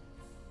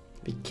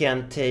 We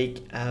can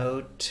take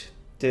out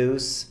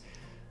those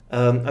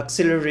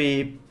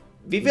auxiliary.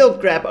 We will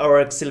grab our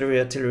auxiliary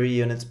artillery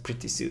units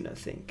pretty soon, I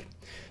think.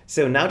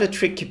 So now the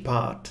tricky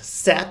part,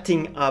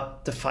 setting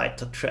up the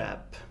fighter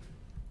trap.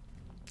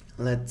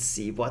 Let's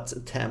see, what's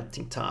a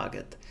tempting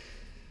target?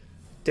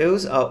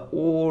 Those are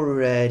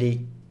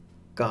already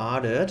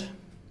guarded.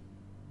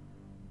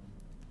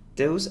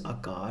 Those are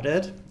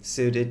guarded,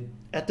 so that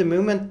at the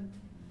moment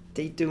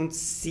they don't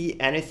see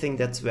anything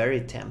that's very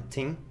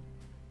tempting.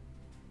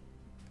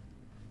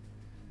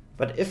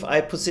 But if I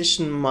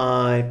position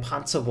my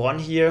Panzer 1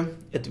 here,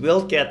 it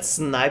will get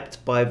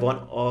sniped by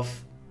one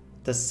of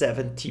the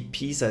 7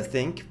 TPs, I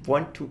think.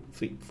 1, 2,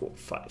 3, 4,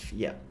 5,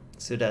 yeah.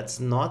 So that's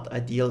not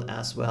ideal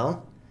as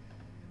well.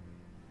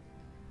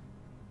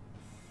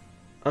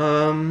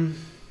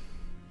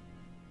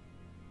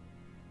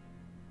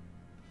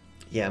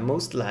 Yeah,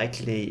 most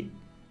likely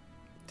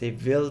they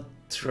will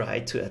try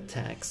to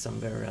attack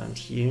somewhere around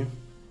here.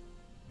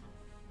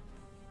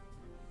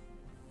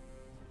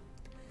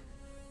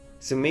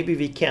 So maybe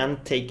we can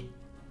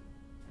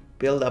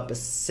build up a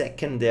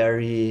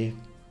secondary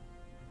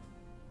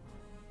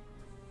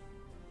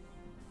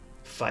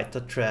fighter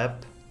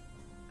trap.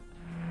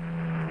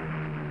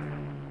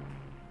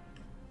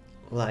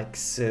 Like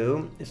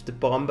so. If the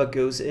bomber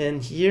goes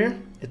in here,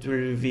 it will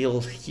reveal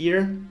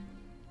here.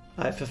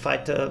 I have a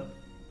fighter.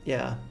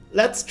 Yeah,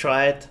 let's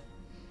try it.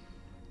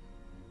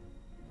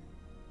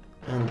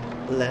 And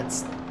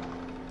let's...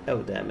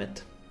 oh damn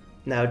it.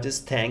 Now this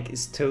tank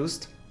is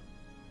toast.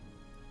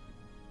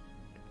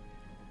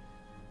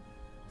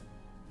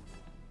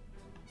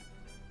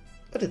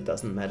 But it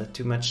doesn't matter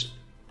too much.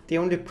 The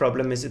only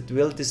problem is it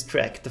will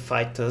distract the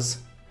fighters.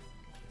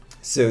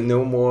 So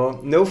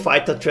no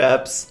fighter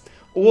traps.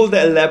 All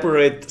the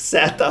elaborate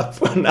setup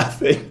for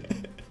nothing.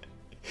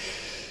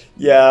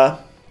 Yeah,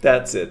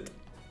 that's it.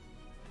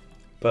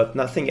 But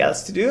nothing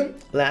else to do.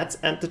 Let's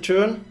end the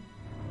turn.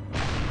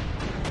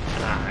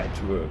 Ah,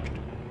 it worked.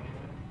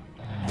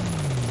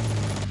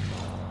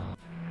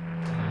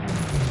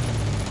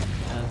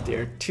 And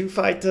there are 2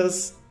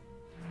 fighters.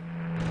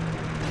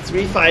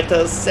 3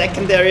 fighters.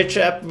 Secondary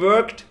trap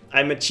worked.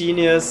 I'm a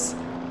genius.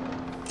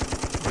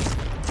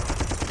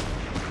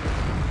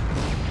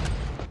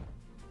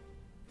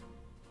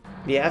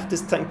 We have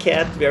this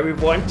tankette where we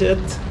want it.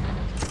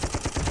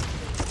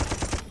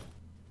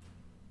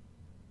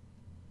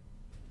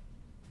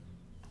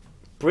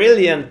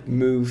 Brilliant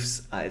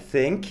moves, I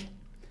think.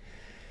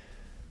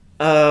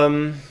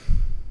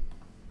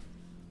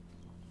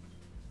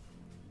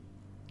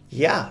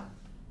 Yeah.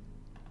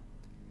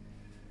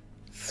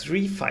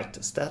 3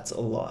 fighters, that's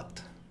a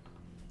lot.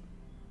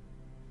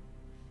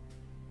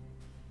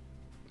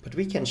 But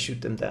we can shoot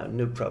them down,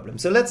 no problem.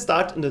 So let's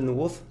start in the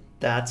north.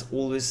 That's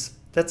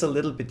a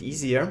little bit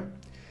easier.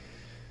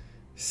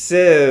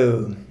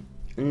 So,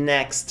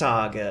 next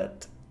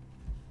target.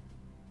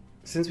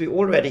 Since we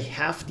already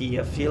have the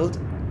airfield,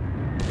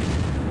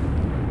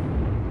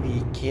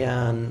 we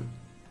can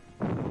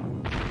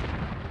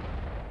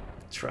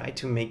try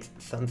to make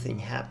something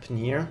happen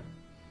here.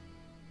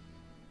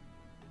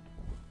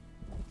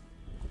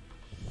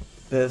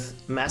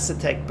 With mass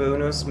attack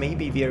bonus,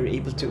 maybe we are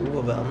able to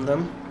overwhelm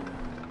them.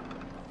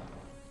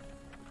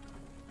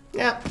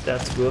 Yeah,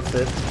 that's worth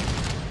it.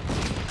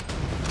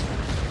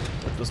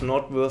 That was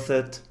not worth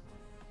it.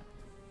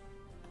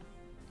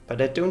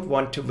 But I don't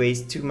want to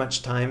waste too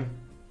much time.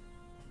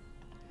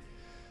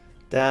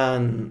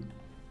 Then...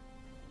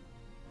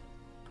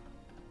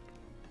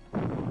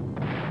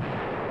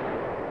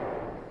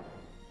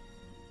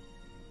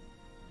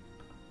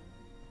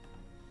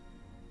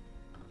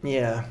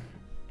 yeah.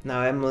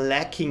 Now I'm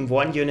lacking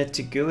one unit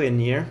to go in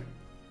here.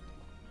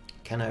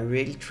 Can I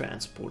really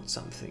transport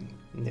something?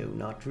 No,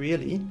 not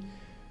really.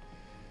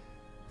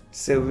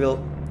 So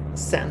we'll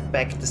send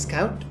back the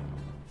scout.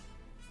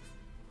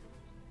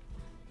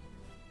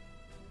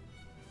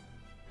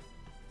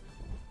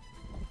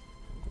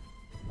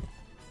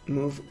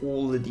 Move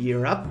all the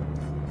deer up.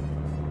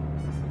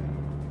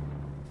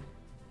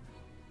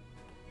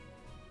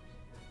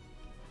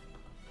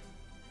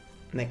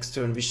 Next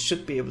turn we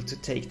should be able to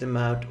take them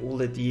out, all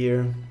the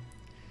deer.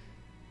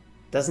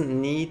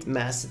 Doesn't need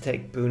mass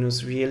attack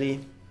bonus really.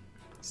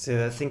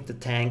 So I think the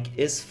tank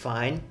is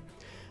fine.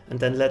 And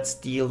then let's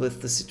deal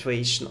with the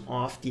situation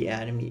of the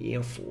enemy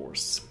air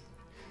force.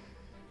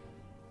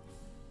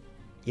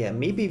 Yeah,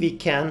 maybe we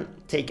can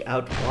take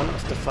out one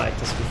of the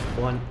fighters with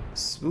one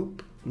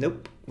swoop.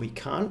 Nope, we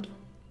can't.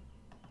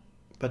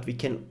 But we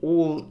can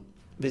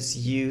always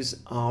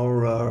use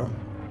our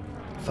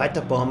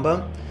fighter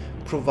bomber.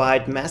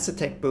 Provide mass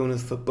attack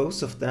bonus for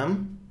both of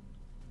them.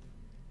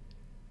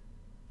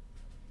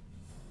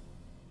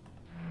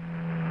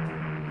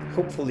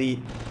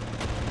 Hopefully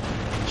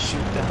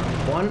shoot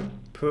down one.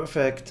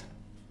 Perfect.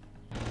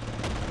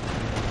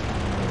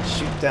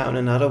 Shoot down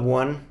another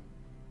one.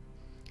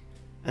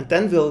 And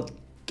then we'll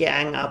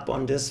gang up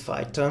on this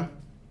fighter.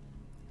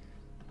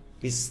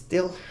 We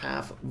still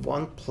have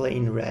one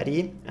plane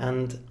ready,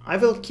 and I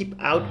will keep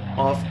out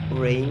of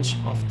range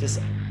of this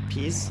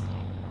piece.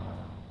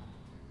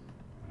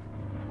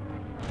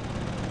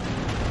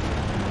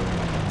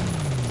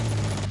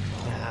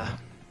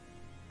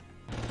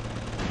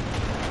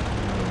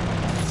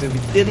 So we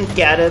didn't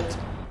get it,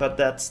 but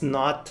that's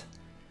not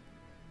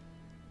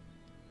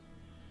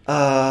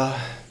a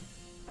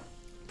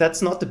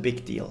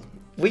big deal.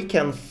 We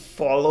can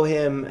follow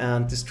him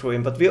and destroy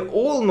him, but we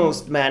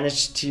almost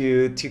managed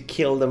to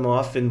kill them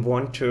off in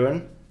one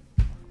turn.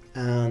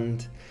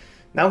 And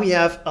now we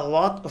have a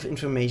lot of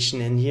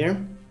information in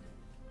here.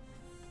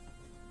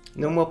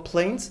 No more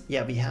planes?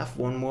 Yeah, we have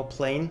one more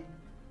plane,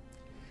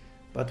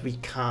 but we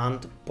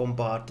can't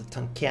bombard the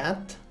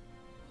tankette.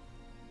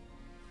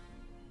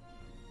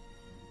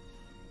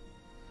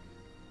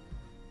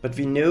 But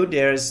we know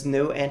there's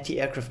no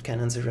anti-aircraft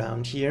cannons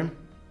around here.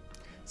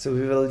 So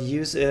we will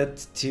use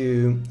it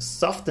to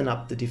soften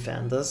up the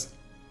defenders.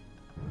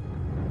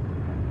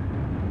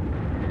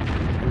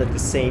 And at the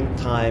same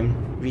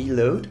time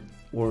reload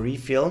or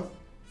refill.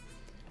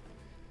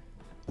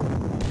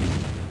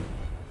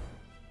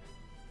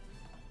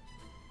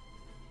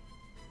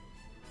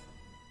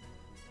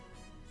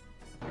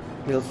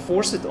 We'll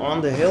force it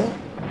on the hill.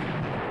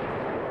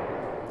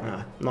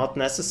 Not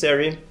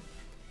necessary.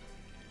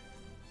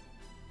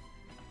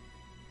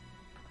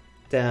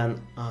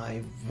 Then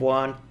I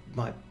want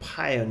my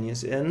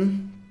pioneers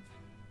in,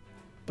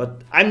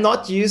 but I'm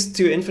not used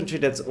to infantry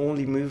that's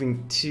only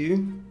moving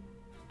 2.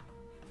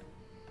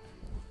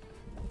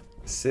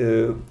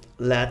 So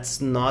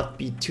let's not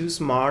be too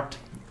smart.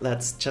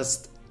 Let's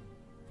just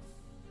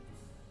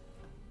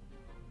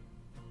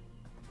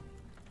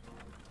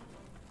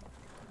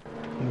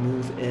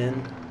move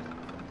in,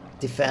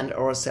 defend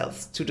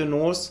ourselves to the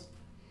north.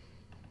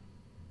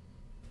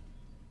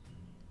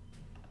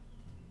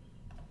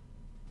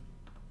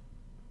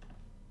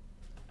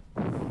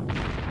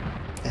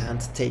 And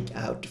take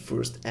out the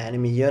first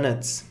enemy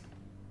units.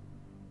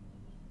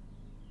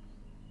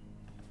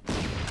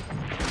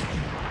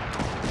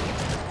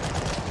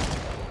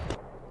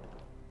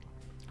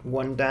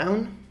 One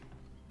down.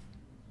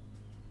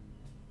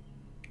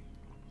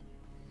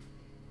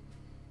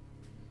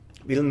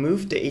 We'll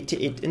move the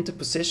 88 into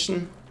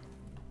position.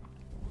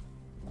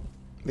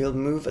 We'll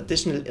move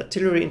additional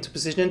artillery into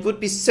position. It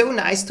would be so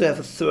nice to have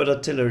a third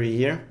artillery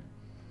here.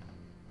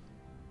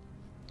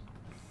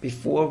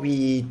 Before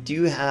we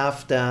do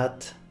have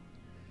that,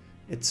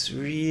 it's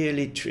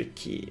really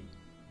tricky.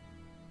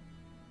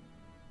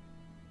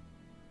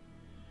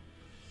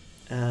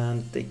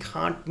 And they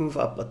can't move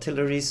up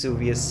artillery, so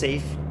we are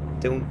safe.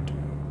 Don't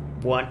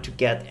want to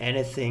get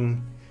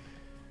anything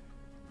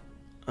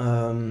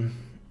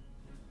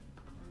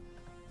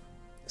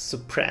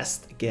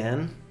suppressed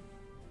again.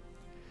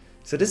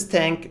 So this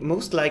tank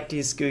most likely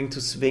is going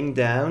to swing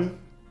down.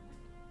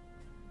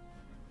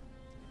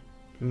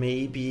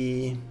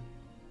 Maybe...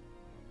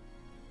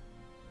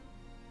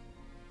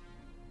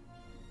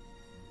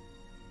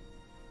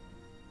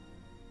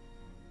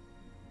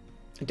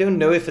 I don't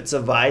know if it's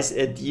a wise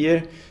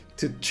idea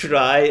to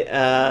try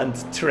and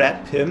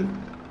trap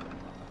him,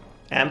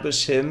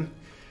 ambush him,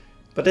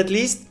 but at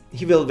least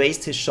he will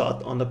waste his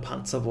shot on the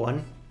Panzer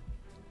 1.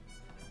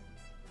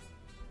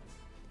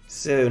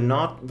 So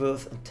not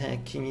worth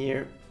attacking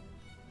here.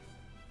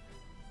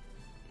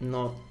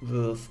 Not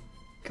worth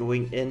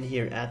going in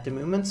here at the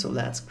moment, so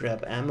let's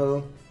grab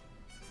ammo.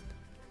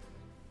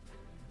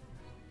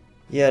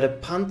 Yeah, the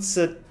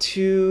Panzer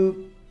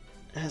II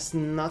has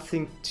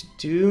nothing to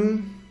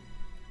do.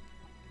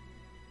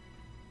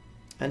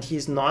 And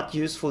he's not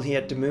useful here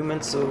at the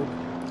moment, so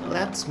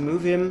let's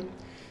move him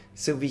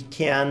so we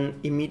can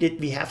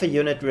immediately have a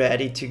unit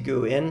ready to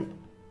go in.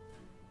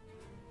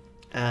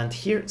 And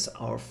here's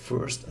our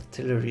first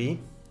artillery.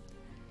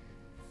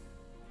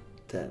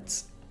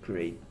 That's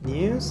great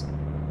news.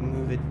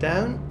 Move it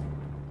down.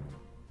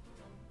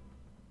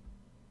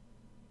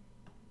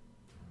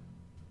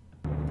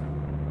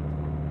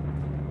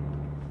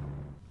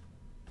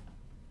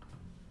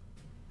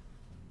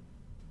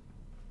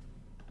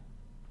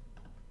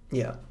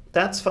 Yeah,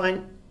 that's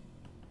fine.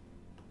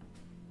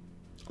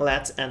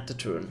 Let's end the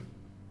turn.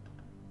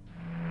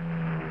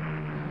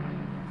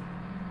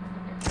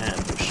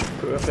 Ambush,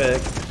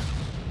 perfect.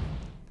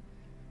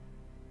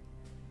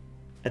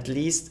 At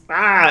least,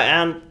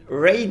 and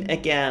rain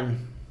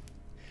again.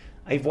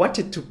 I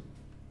wanted to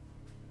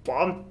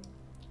bomb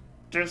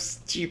this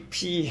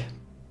GP,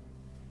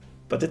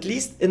 but at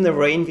least in the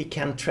rain we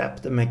can trap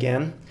them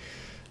again.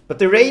 But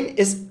the rain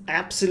is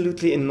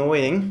absolutely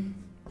annoying.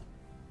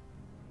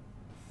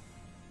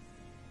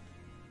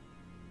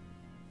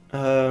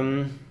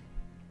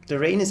 The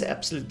rain is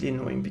absolutely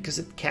annoying because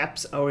it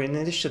caps our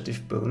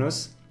initiative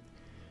bonus.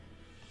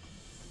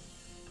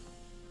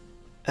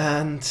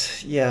 And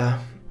yeah.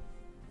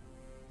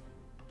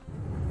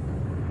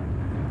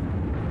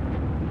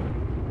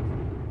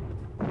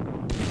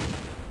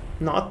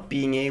 Not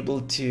being able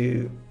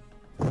to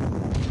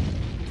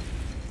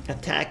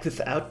attack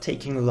without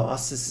taking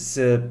losses is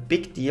a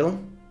big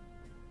deal.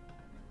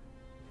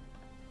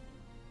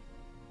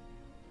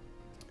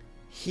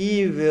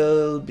 He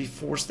will be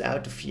forced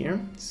out of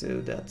here,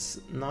 so that's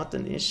not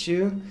an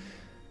issue.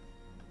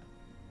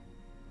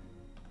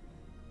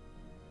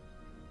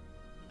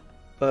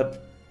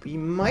 But we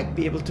might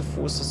be able to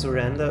force a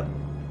surrender.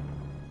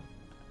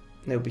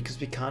 No, because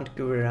we can't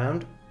go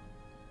around.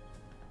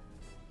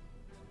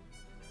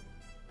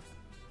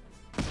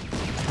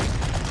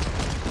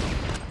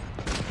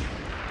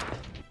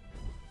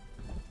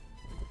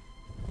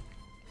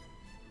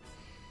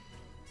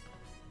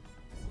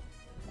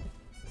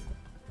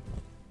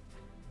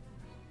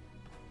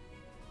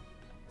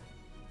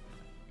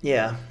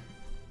 Yeah.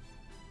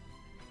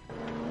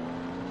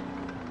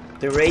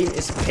 The rain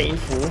is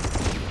painful.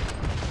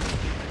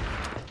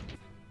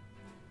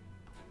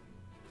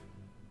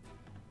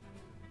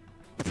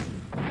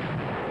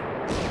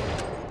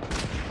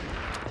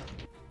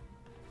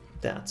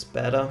 That's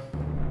better.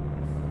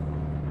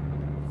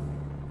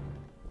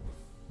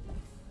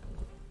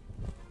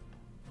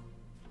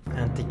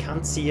 And they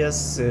can't see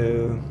us,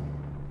 so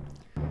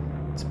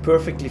it's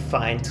perfectly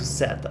fine to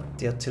set up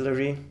the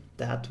artillery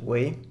that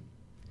way.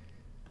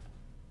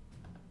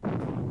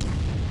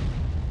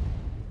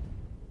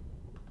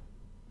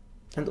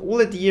 And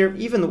all a deer,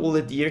 even all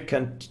a deer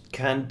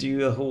can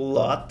do a whole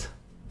lot,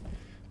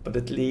 but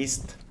at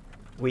least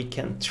we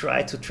can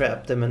try to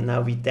trap them, and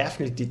now we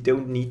definitely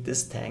don't need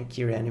this tank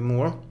here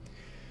anymore.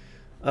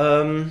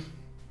 We'll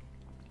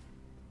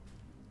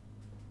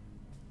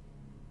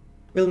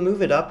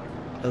move it up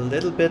a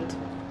little bit,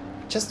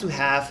 just to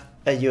have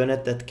a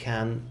unit that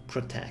can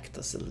protect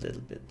us a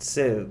little bit.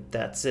 So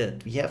that's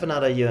it, we have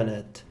another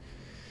unit.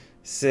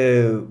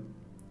 So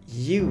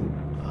you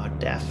are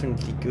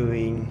definitely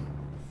going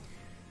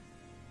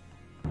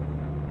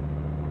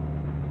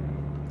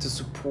to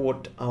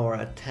support our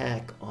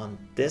attack on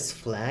this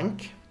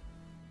flank.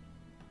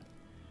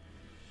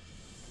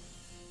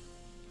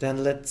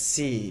 Then let's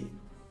see,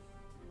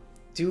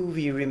 do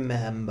we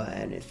remember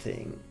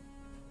anything?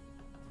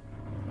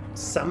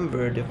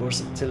 Somewhere there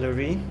was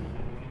artillery.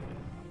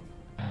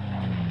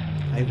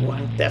 I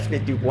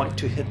definitely want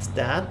to hit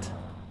that.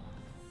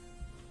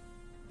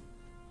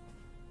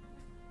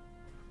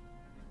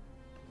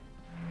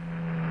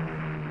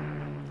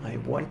 I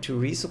want to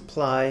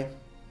resupply.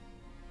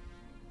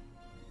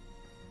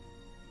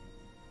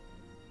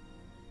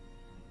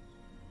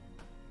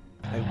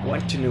 I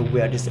want to know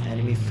where this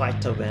enemy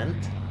fighter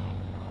went.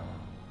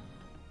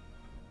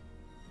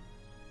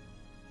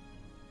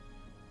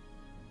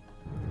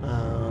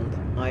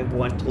 And I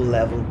want to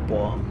level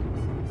bomb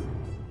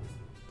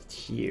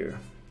here.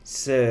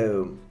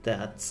 So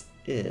that's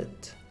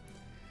it.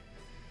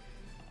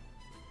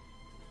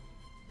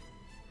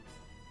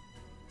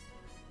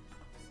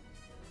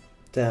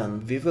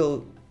 Then we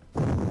will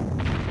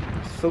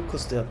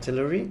focus the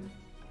artillery.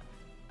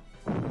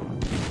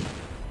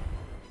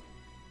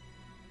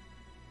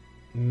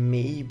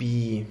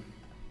 Maybe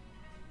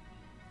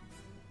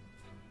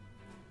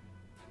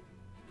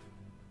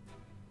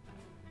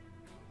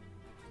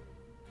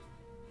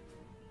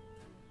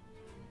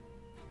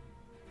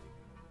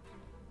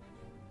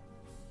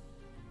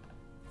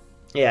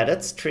yeah,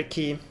 that's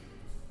tricky,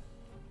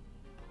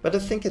 but I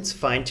think it's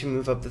fine to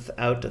move up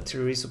without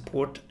artillery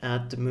support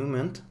at the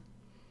moment.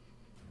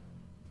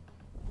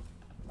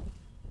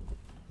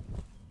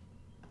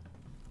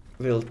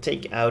 will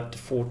take out the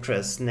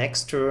fortress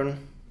next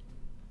turn.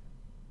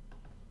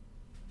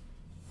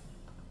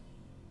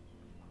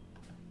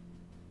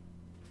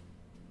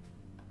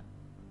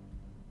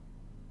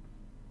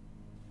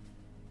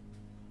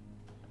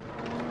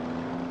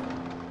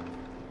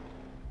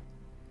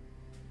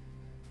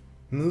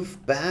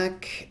 Move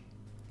back,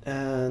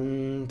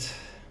 and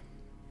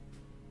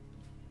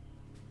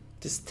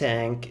this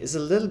tank is a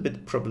little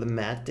bit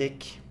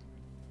problematic.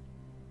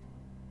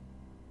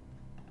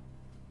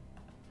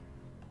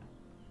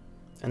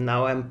 And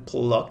now I'm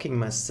blocking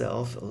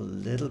myself a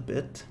little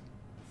bit.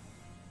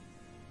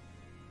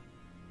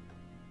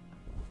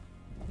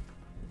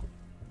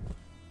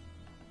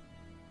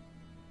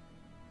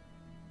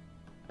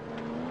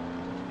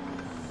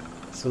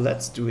 So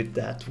let's do it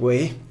that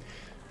way.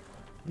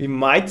 We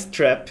might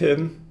trap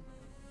him.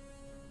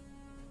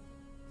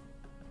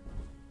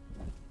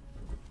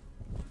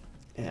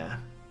 Yeah.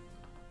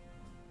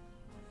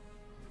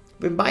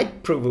 We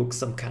might provoke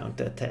some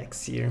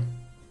counterattacks here.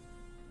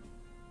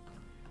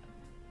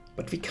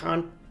 But we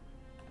can't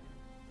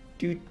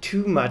do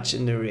too much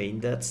in the rain.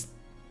 That's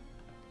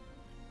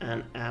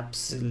an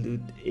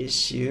absolute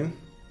issue.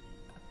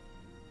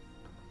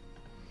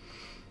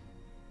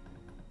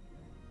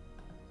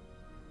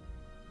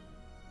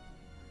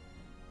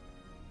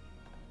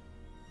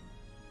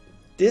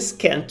 This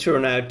can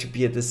turn out to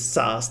be a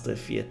disaster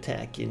if we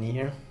attack in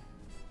here.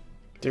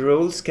 The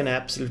rolls can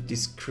absolutely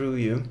screw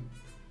you.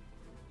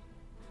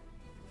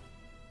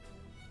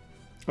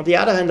 On the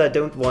other hand, I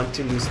don't want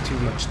to lose too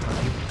much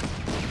time.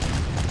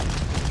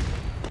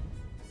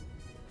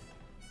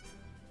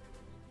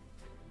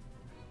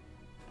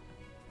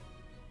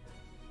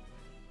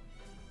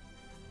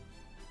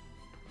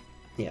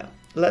 Yeah,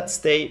 let's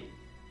stay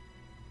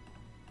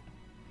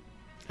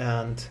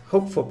and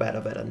hope for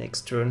better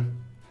next turn.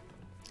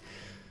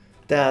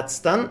 That's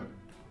done.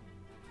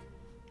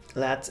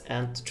 Let's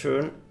end the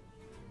turn.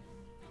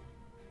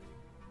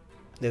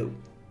 No,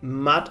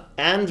 mud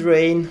and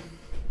rain.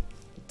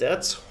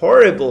 That's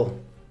horrible.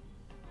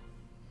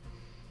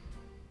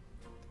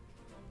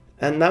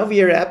 And now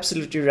we are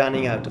absolutely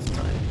running out of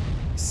time.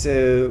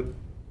 So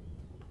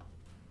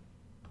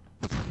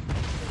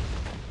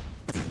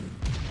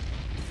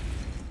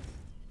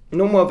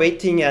no more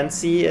waiting and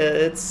see.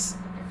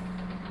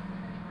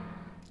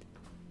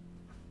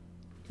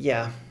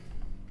 Yeah.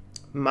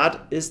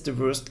 Mud is the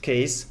worst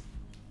case.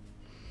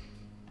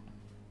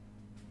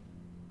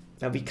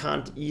 Now we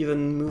can't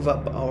even move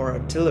up our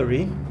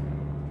artillery.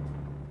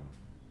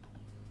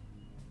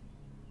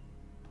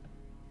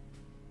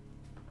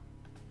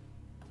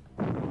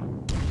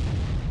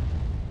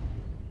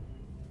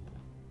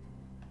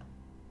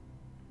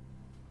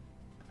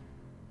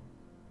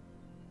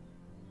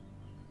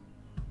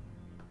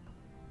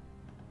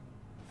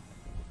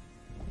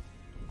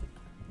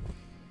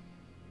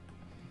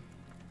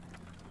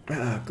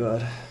 Oh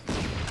God.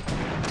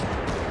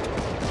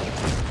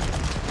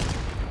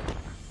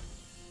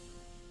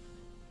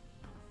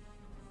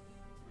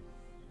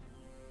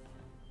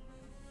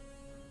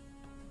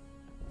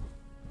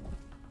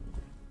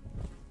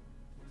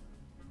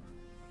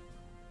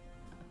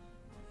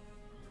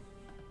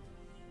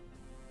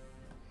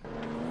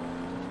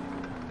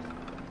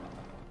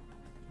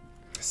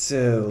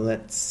 So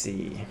let's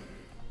see.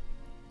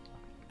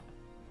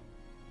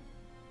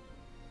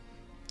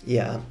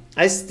 Yeah,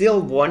 I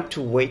still want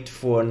to wait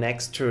for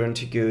next turn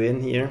to go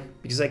in here,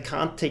 because I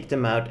can't take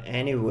them out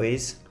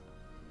anyways.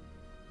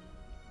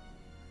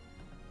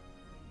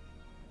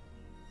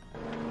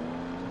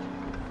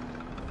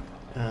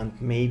 And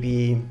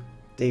maybe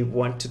they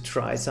want to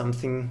try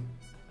something.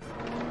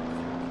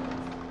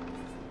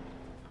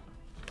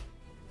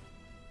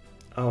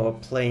 Our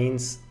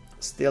planes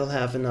still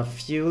have enough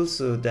fuel,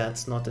 so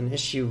that's not an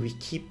issue. We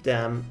keep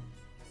them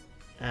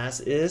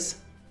as is.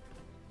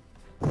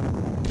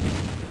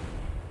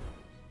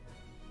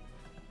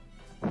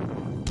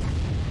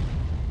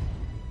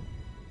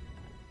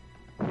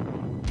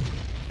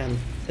 And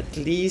at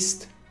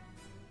least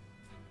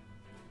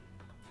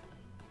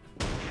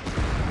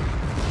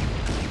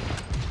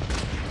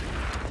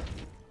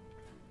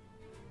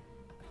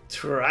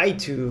try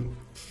to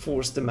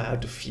force them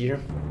out of here.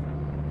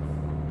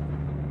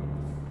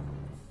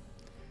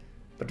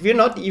 But we're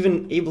not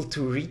even able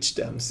to reach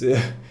them, so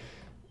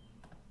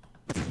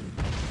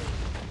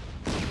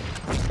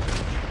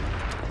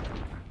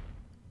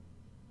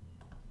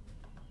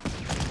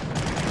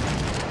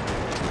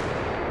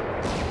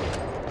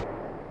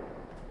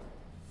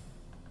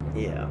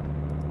yeah,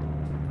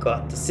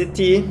 got the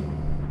city.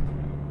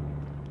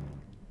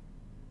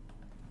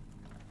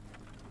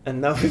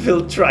 And now we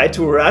will try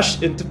to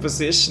rush into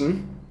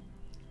position.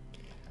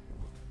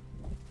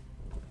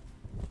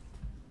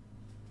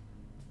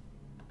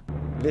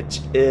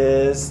 Which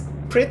is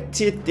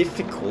pretty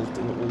difficult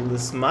in all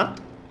this mud.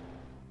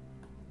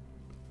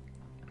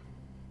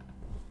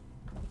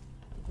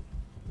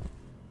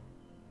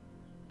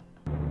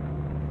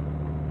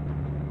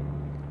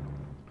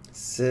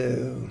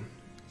 So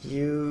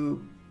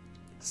you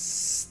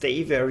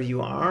stay where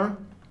you are.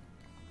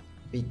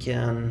 We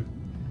can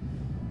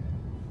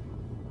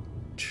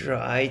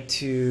try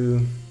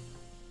to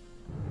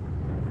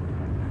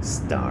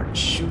start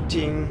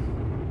shooting.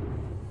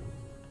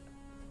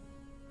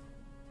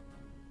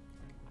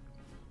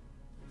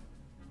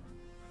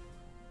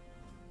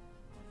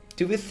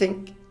 Do we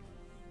think...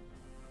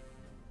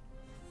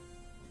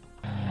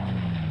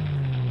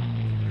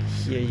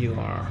 Here you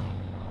are.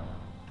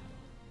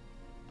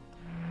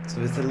 So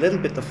with a little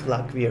bit of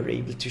luck we are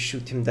able to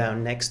shoot him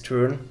down next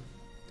turn.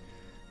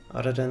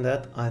 Other than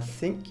that, I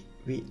think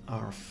we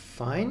are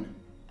fine.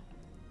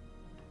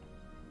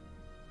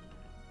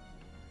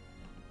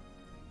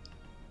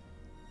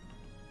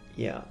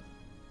 Yeah.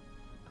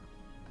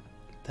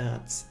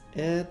 That's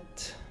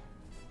it.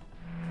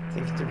 I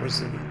think there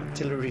was an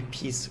artillery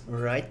piece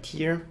right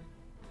here.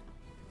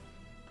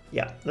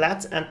 Yeah,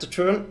 let's end the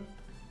turn.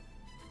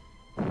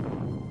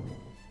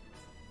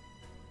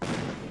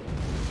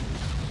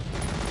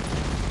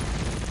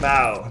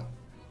 Wow.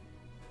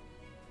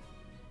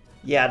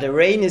 Yeah, the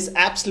rain is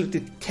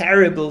absolutely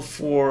terrible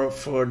for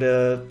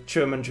the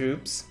German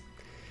troops.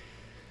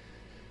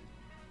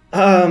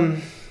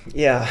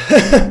 Yeah,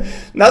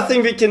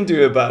 nothing we can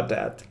do about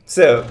that.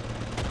 So,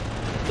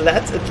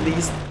 let's at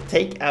least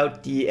take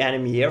out the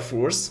enemy air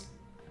force.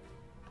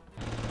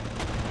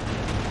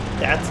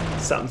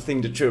 That's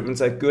something the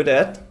Germans are good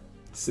at.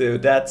 So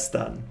that's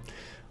done.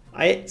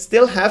 I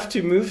still have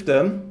to move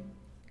them,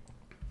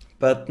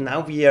 but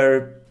now we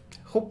are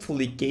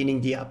hopefully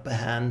gaining the upper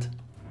hand.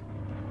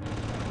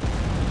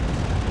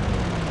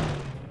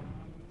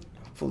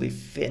 Hopefully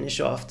finish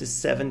off the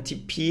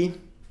 70p.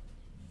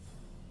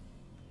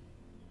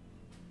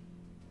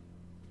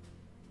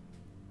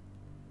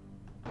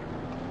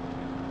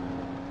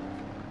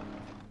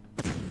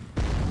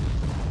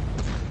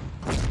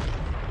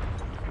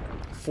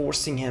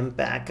 Forcing him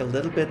back a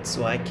little bit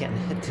so I can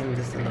hit him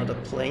with another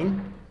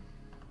plane.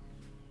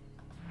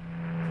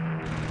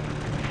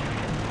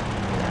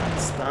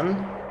 That's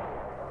done.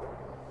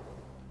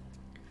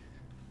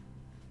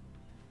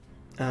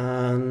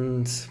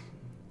 And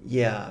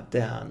yeah,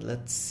 then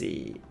let's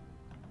see.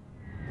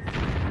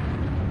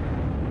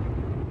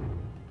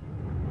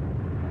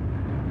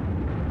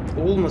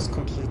 Almost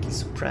completely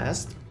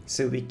suppressed,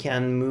 so we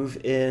can move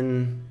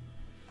in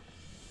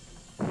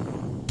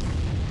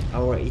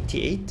our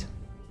 88.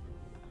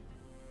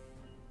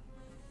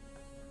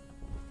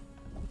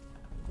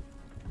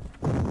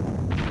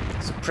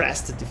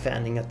 Suppress the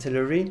defending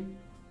artillery.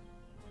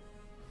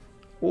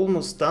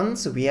 Almost done,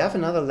 so we have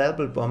another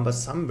level bomber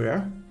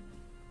somewhere.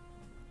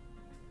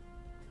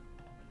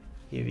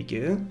 Here we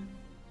go.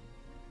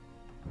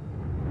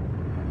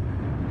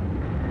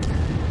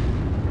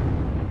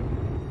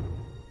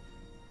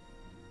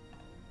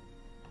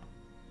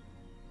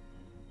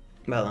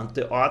 Well, and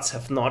the odds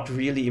have not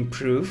really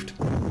improved.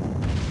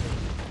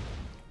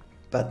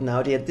 But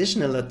now the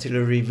additional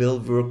artillery will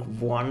work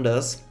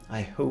wonders,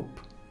 I hope.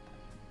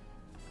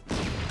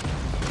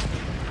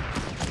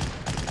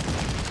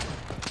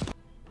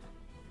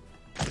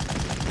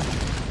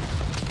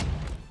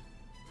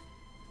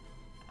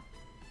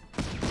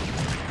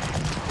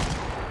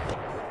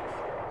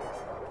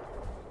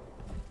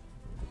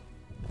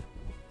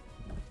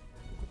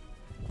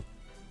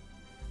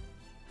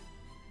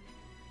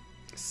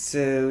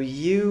 So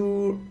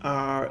you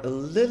are a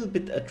little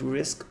bit at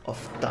risk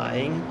of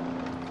dying.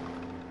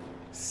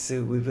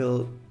 So we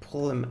will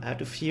pull him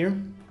out of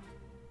here.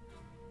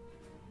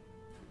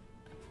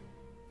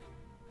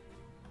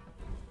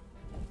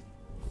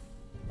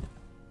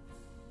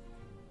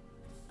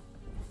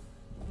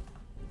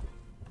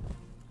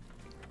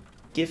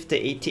 Give the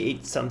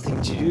 88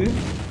 something to do.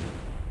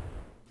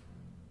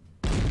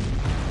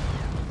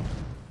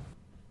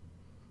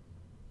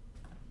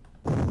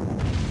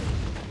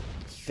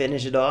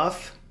 Finish it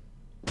off.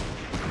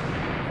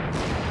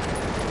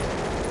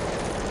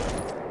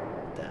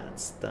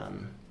 That's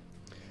done.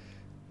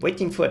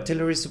 Waiting for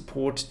artillery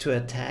support to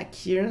attack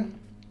here.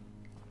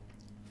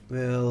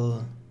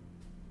 We'll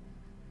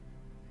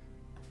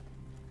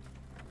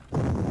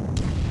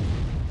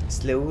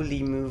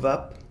slowly move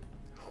up.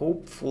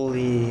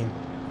 Hopefully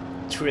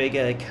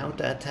trigger a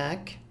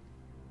counterattack.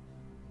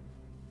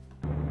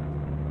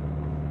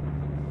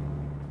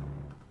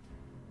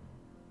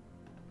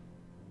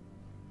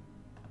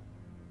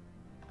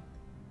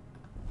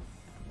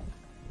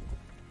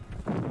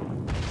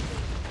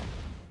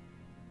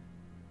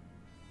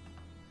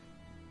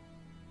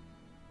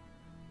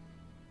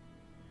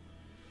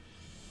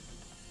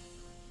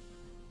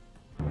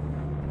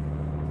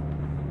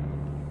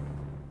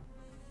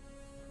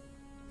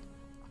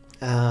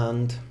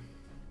 And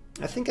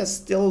I think I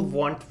still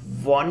want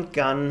one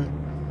gun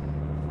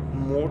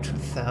more to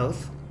the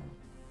south.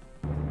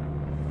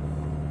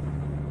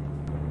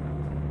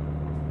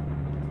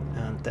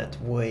 And that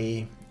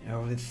way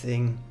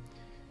everything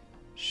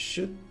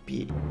should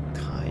be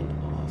kind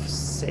of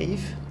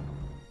safe.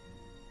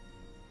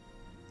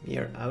 We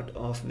are out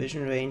of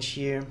vision range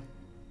here.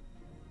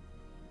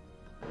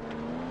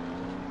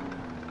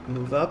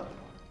 Move up.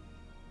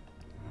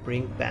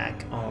 Bring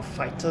back our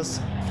fighters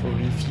for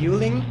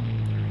refueling.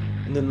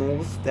 In the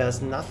north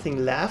there's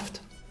nothing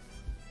left.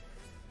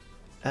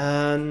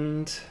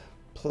 And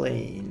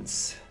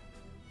planes.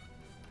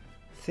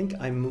 I think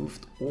I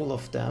moved all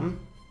of them.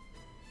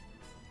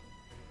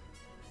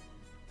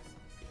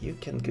 You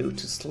can go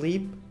to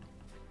sleep.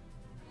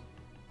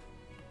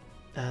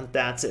 And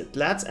that's it.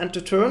 Let's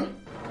enter turn.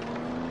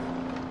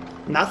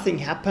 Nothing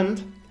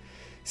happened.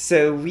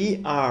 So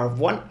we are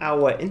 1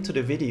 hour into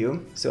the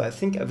video. So I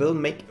think I will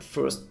make a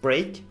first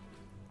break.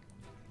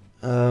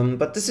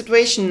 But the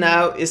situation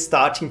now is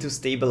starting to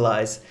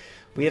stabilize.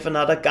 We have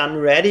another gun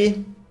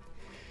ready.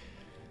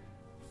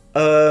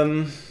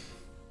 A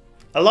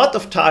lot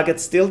of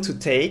targets still to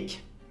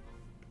take.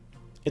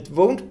 It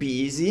won't be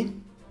easy.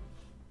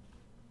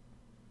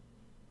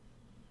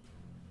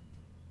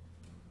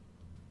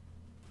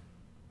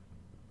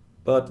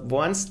 But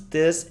once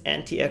this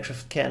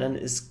anti-aircraft cannon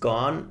is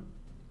gone,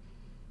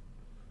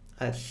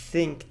 I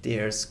think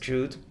they're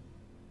screwed.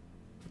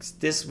 Because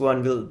this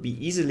one will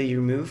be easily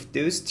removed.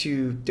 Those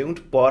two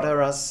don't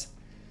bother us.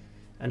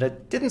 And I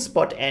didn't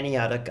spot any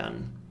other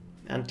gun.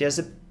 And there's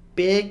a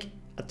big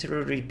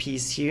artillery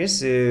piece here,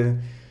 so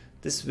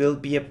this will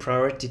be a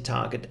priority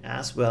target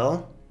as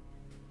well.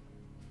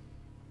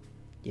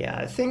 Yeah,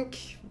 I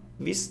think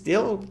we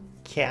still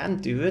can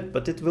do it,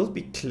 but it will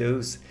be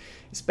close.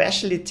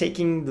 Especially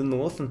taking the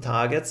northern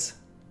targets.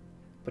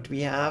 But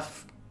we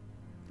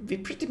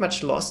pretty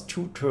much lost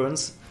 2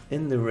 turns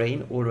in the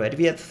rain already.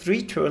 We had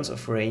 3 turns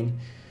of rain.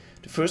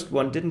 The first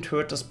one didn't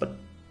hurt us, but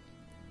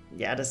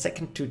yeah, the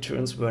second 2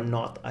 turns were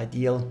not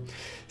ideal.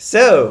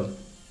 So,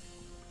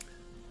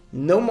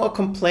 no more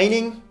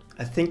complaining.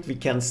 I think we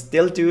can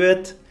still do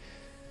it.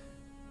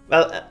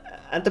 Well,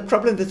 and the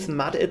problem with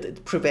mud,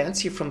 it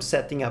prevents you from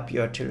setting up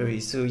your artillery.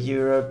 So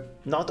you're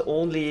not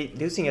only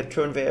losing a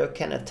turn where you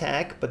can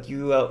attack, but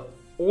you are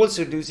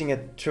also losing a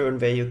turn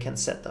where you can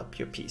set up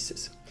your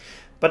pieces.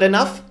 But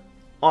enough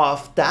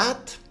of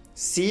that.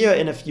 See you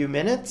in a few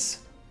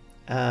minutes.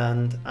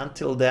 And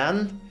until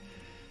then,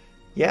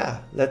 yeah,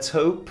 let's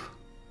hope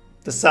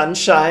the sun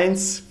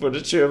shines for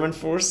the German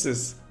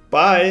forces.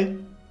 Bye!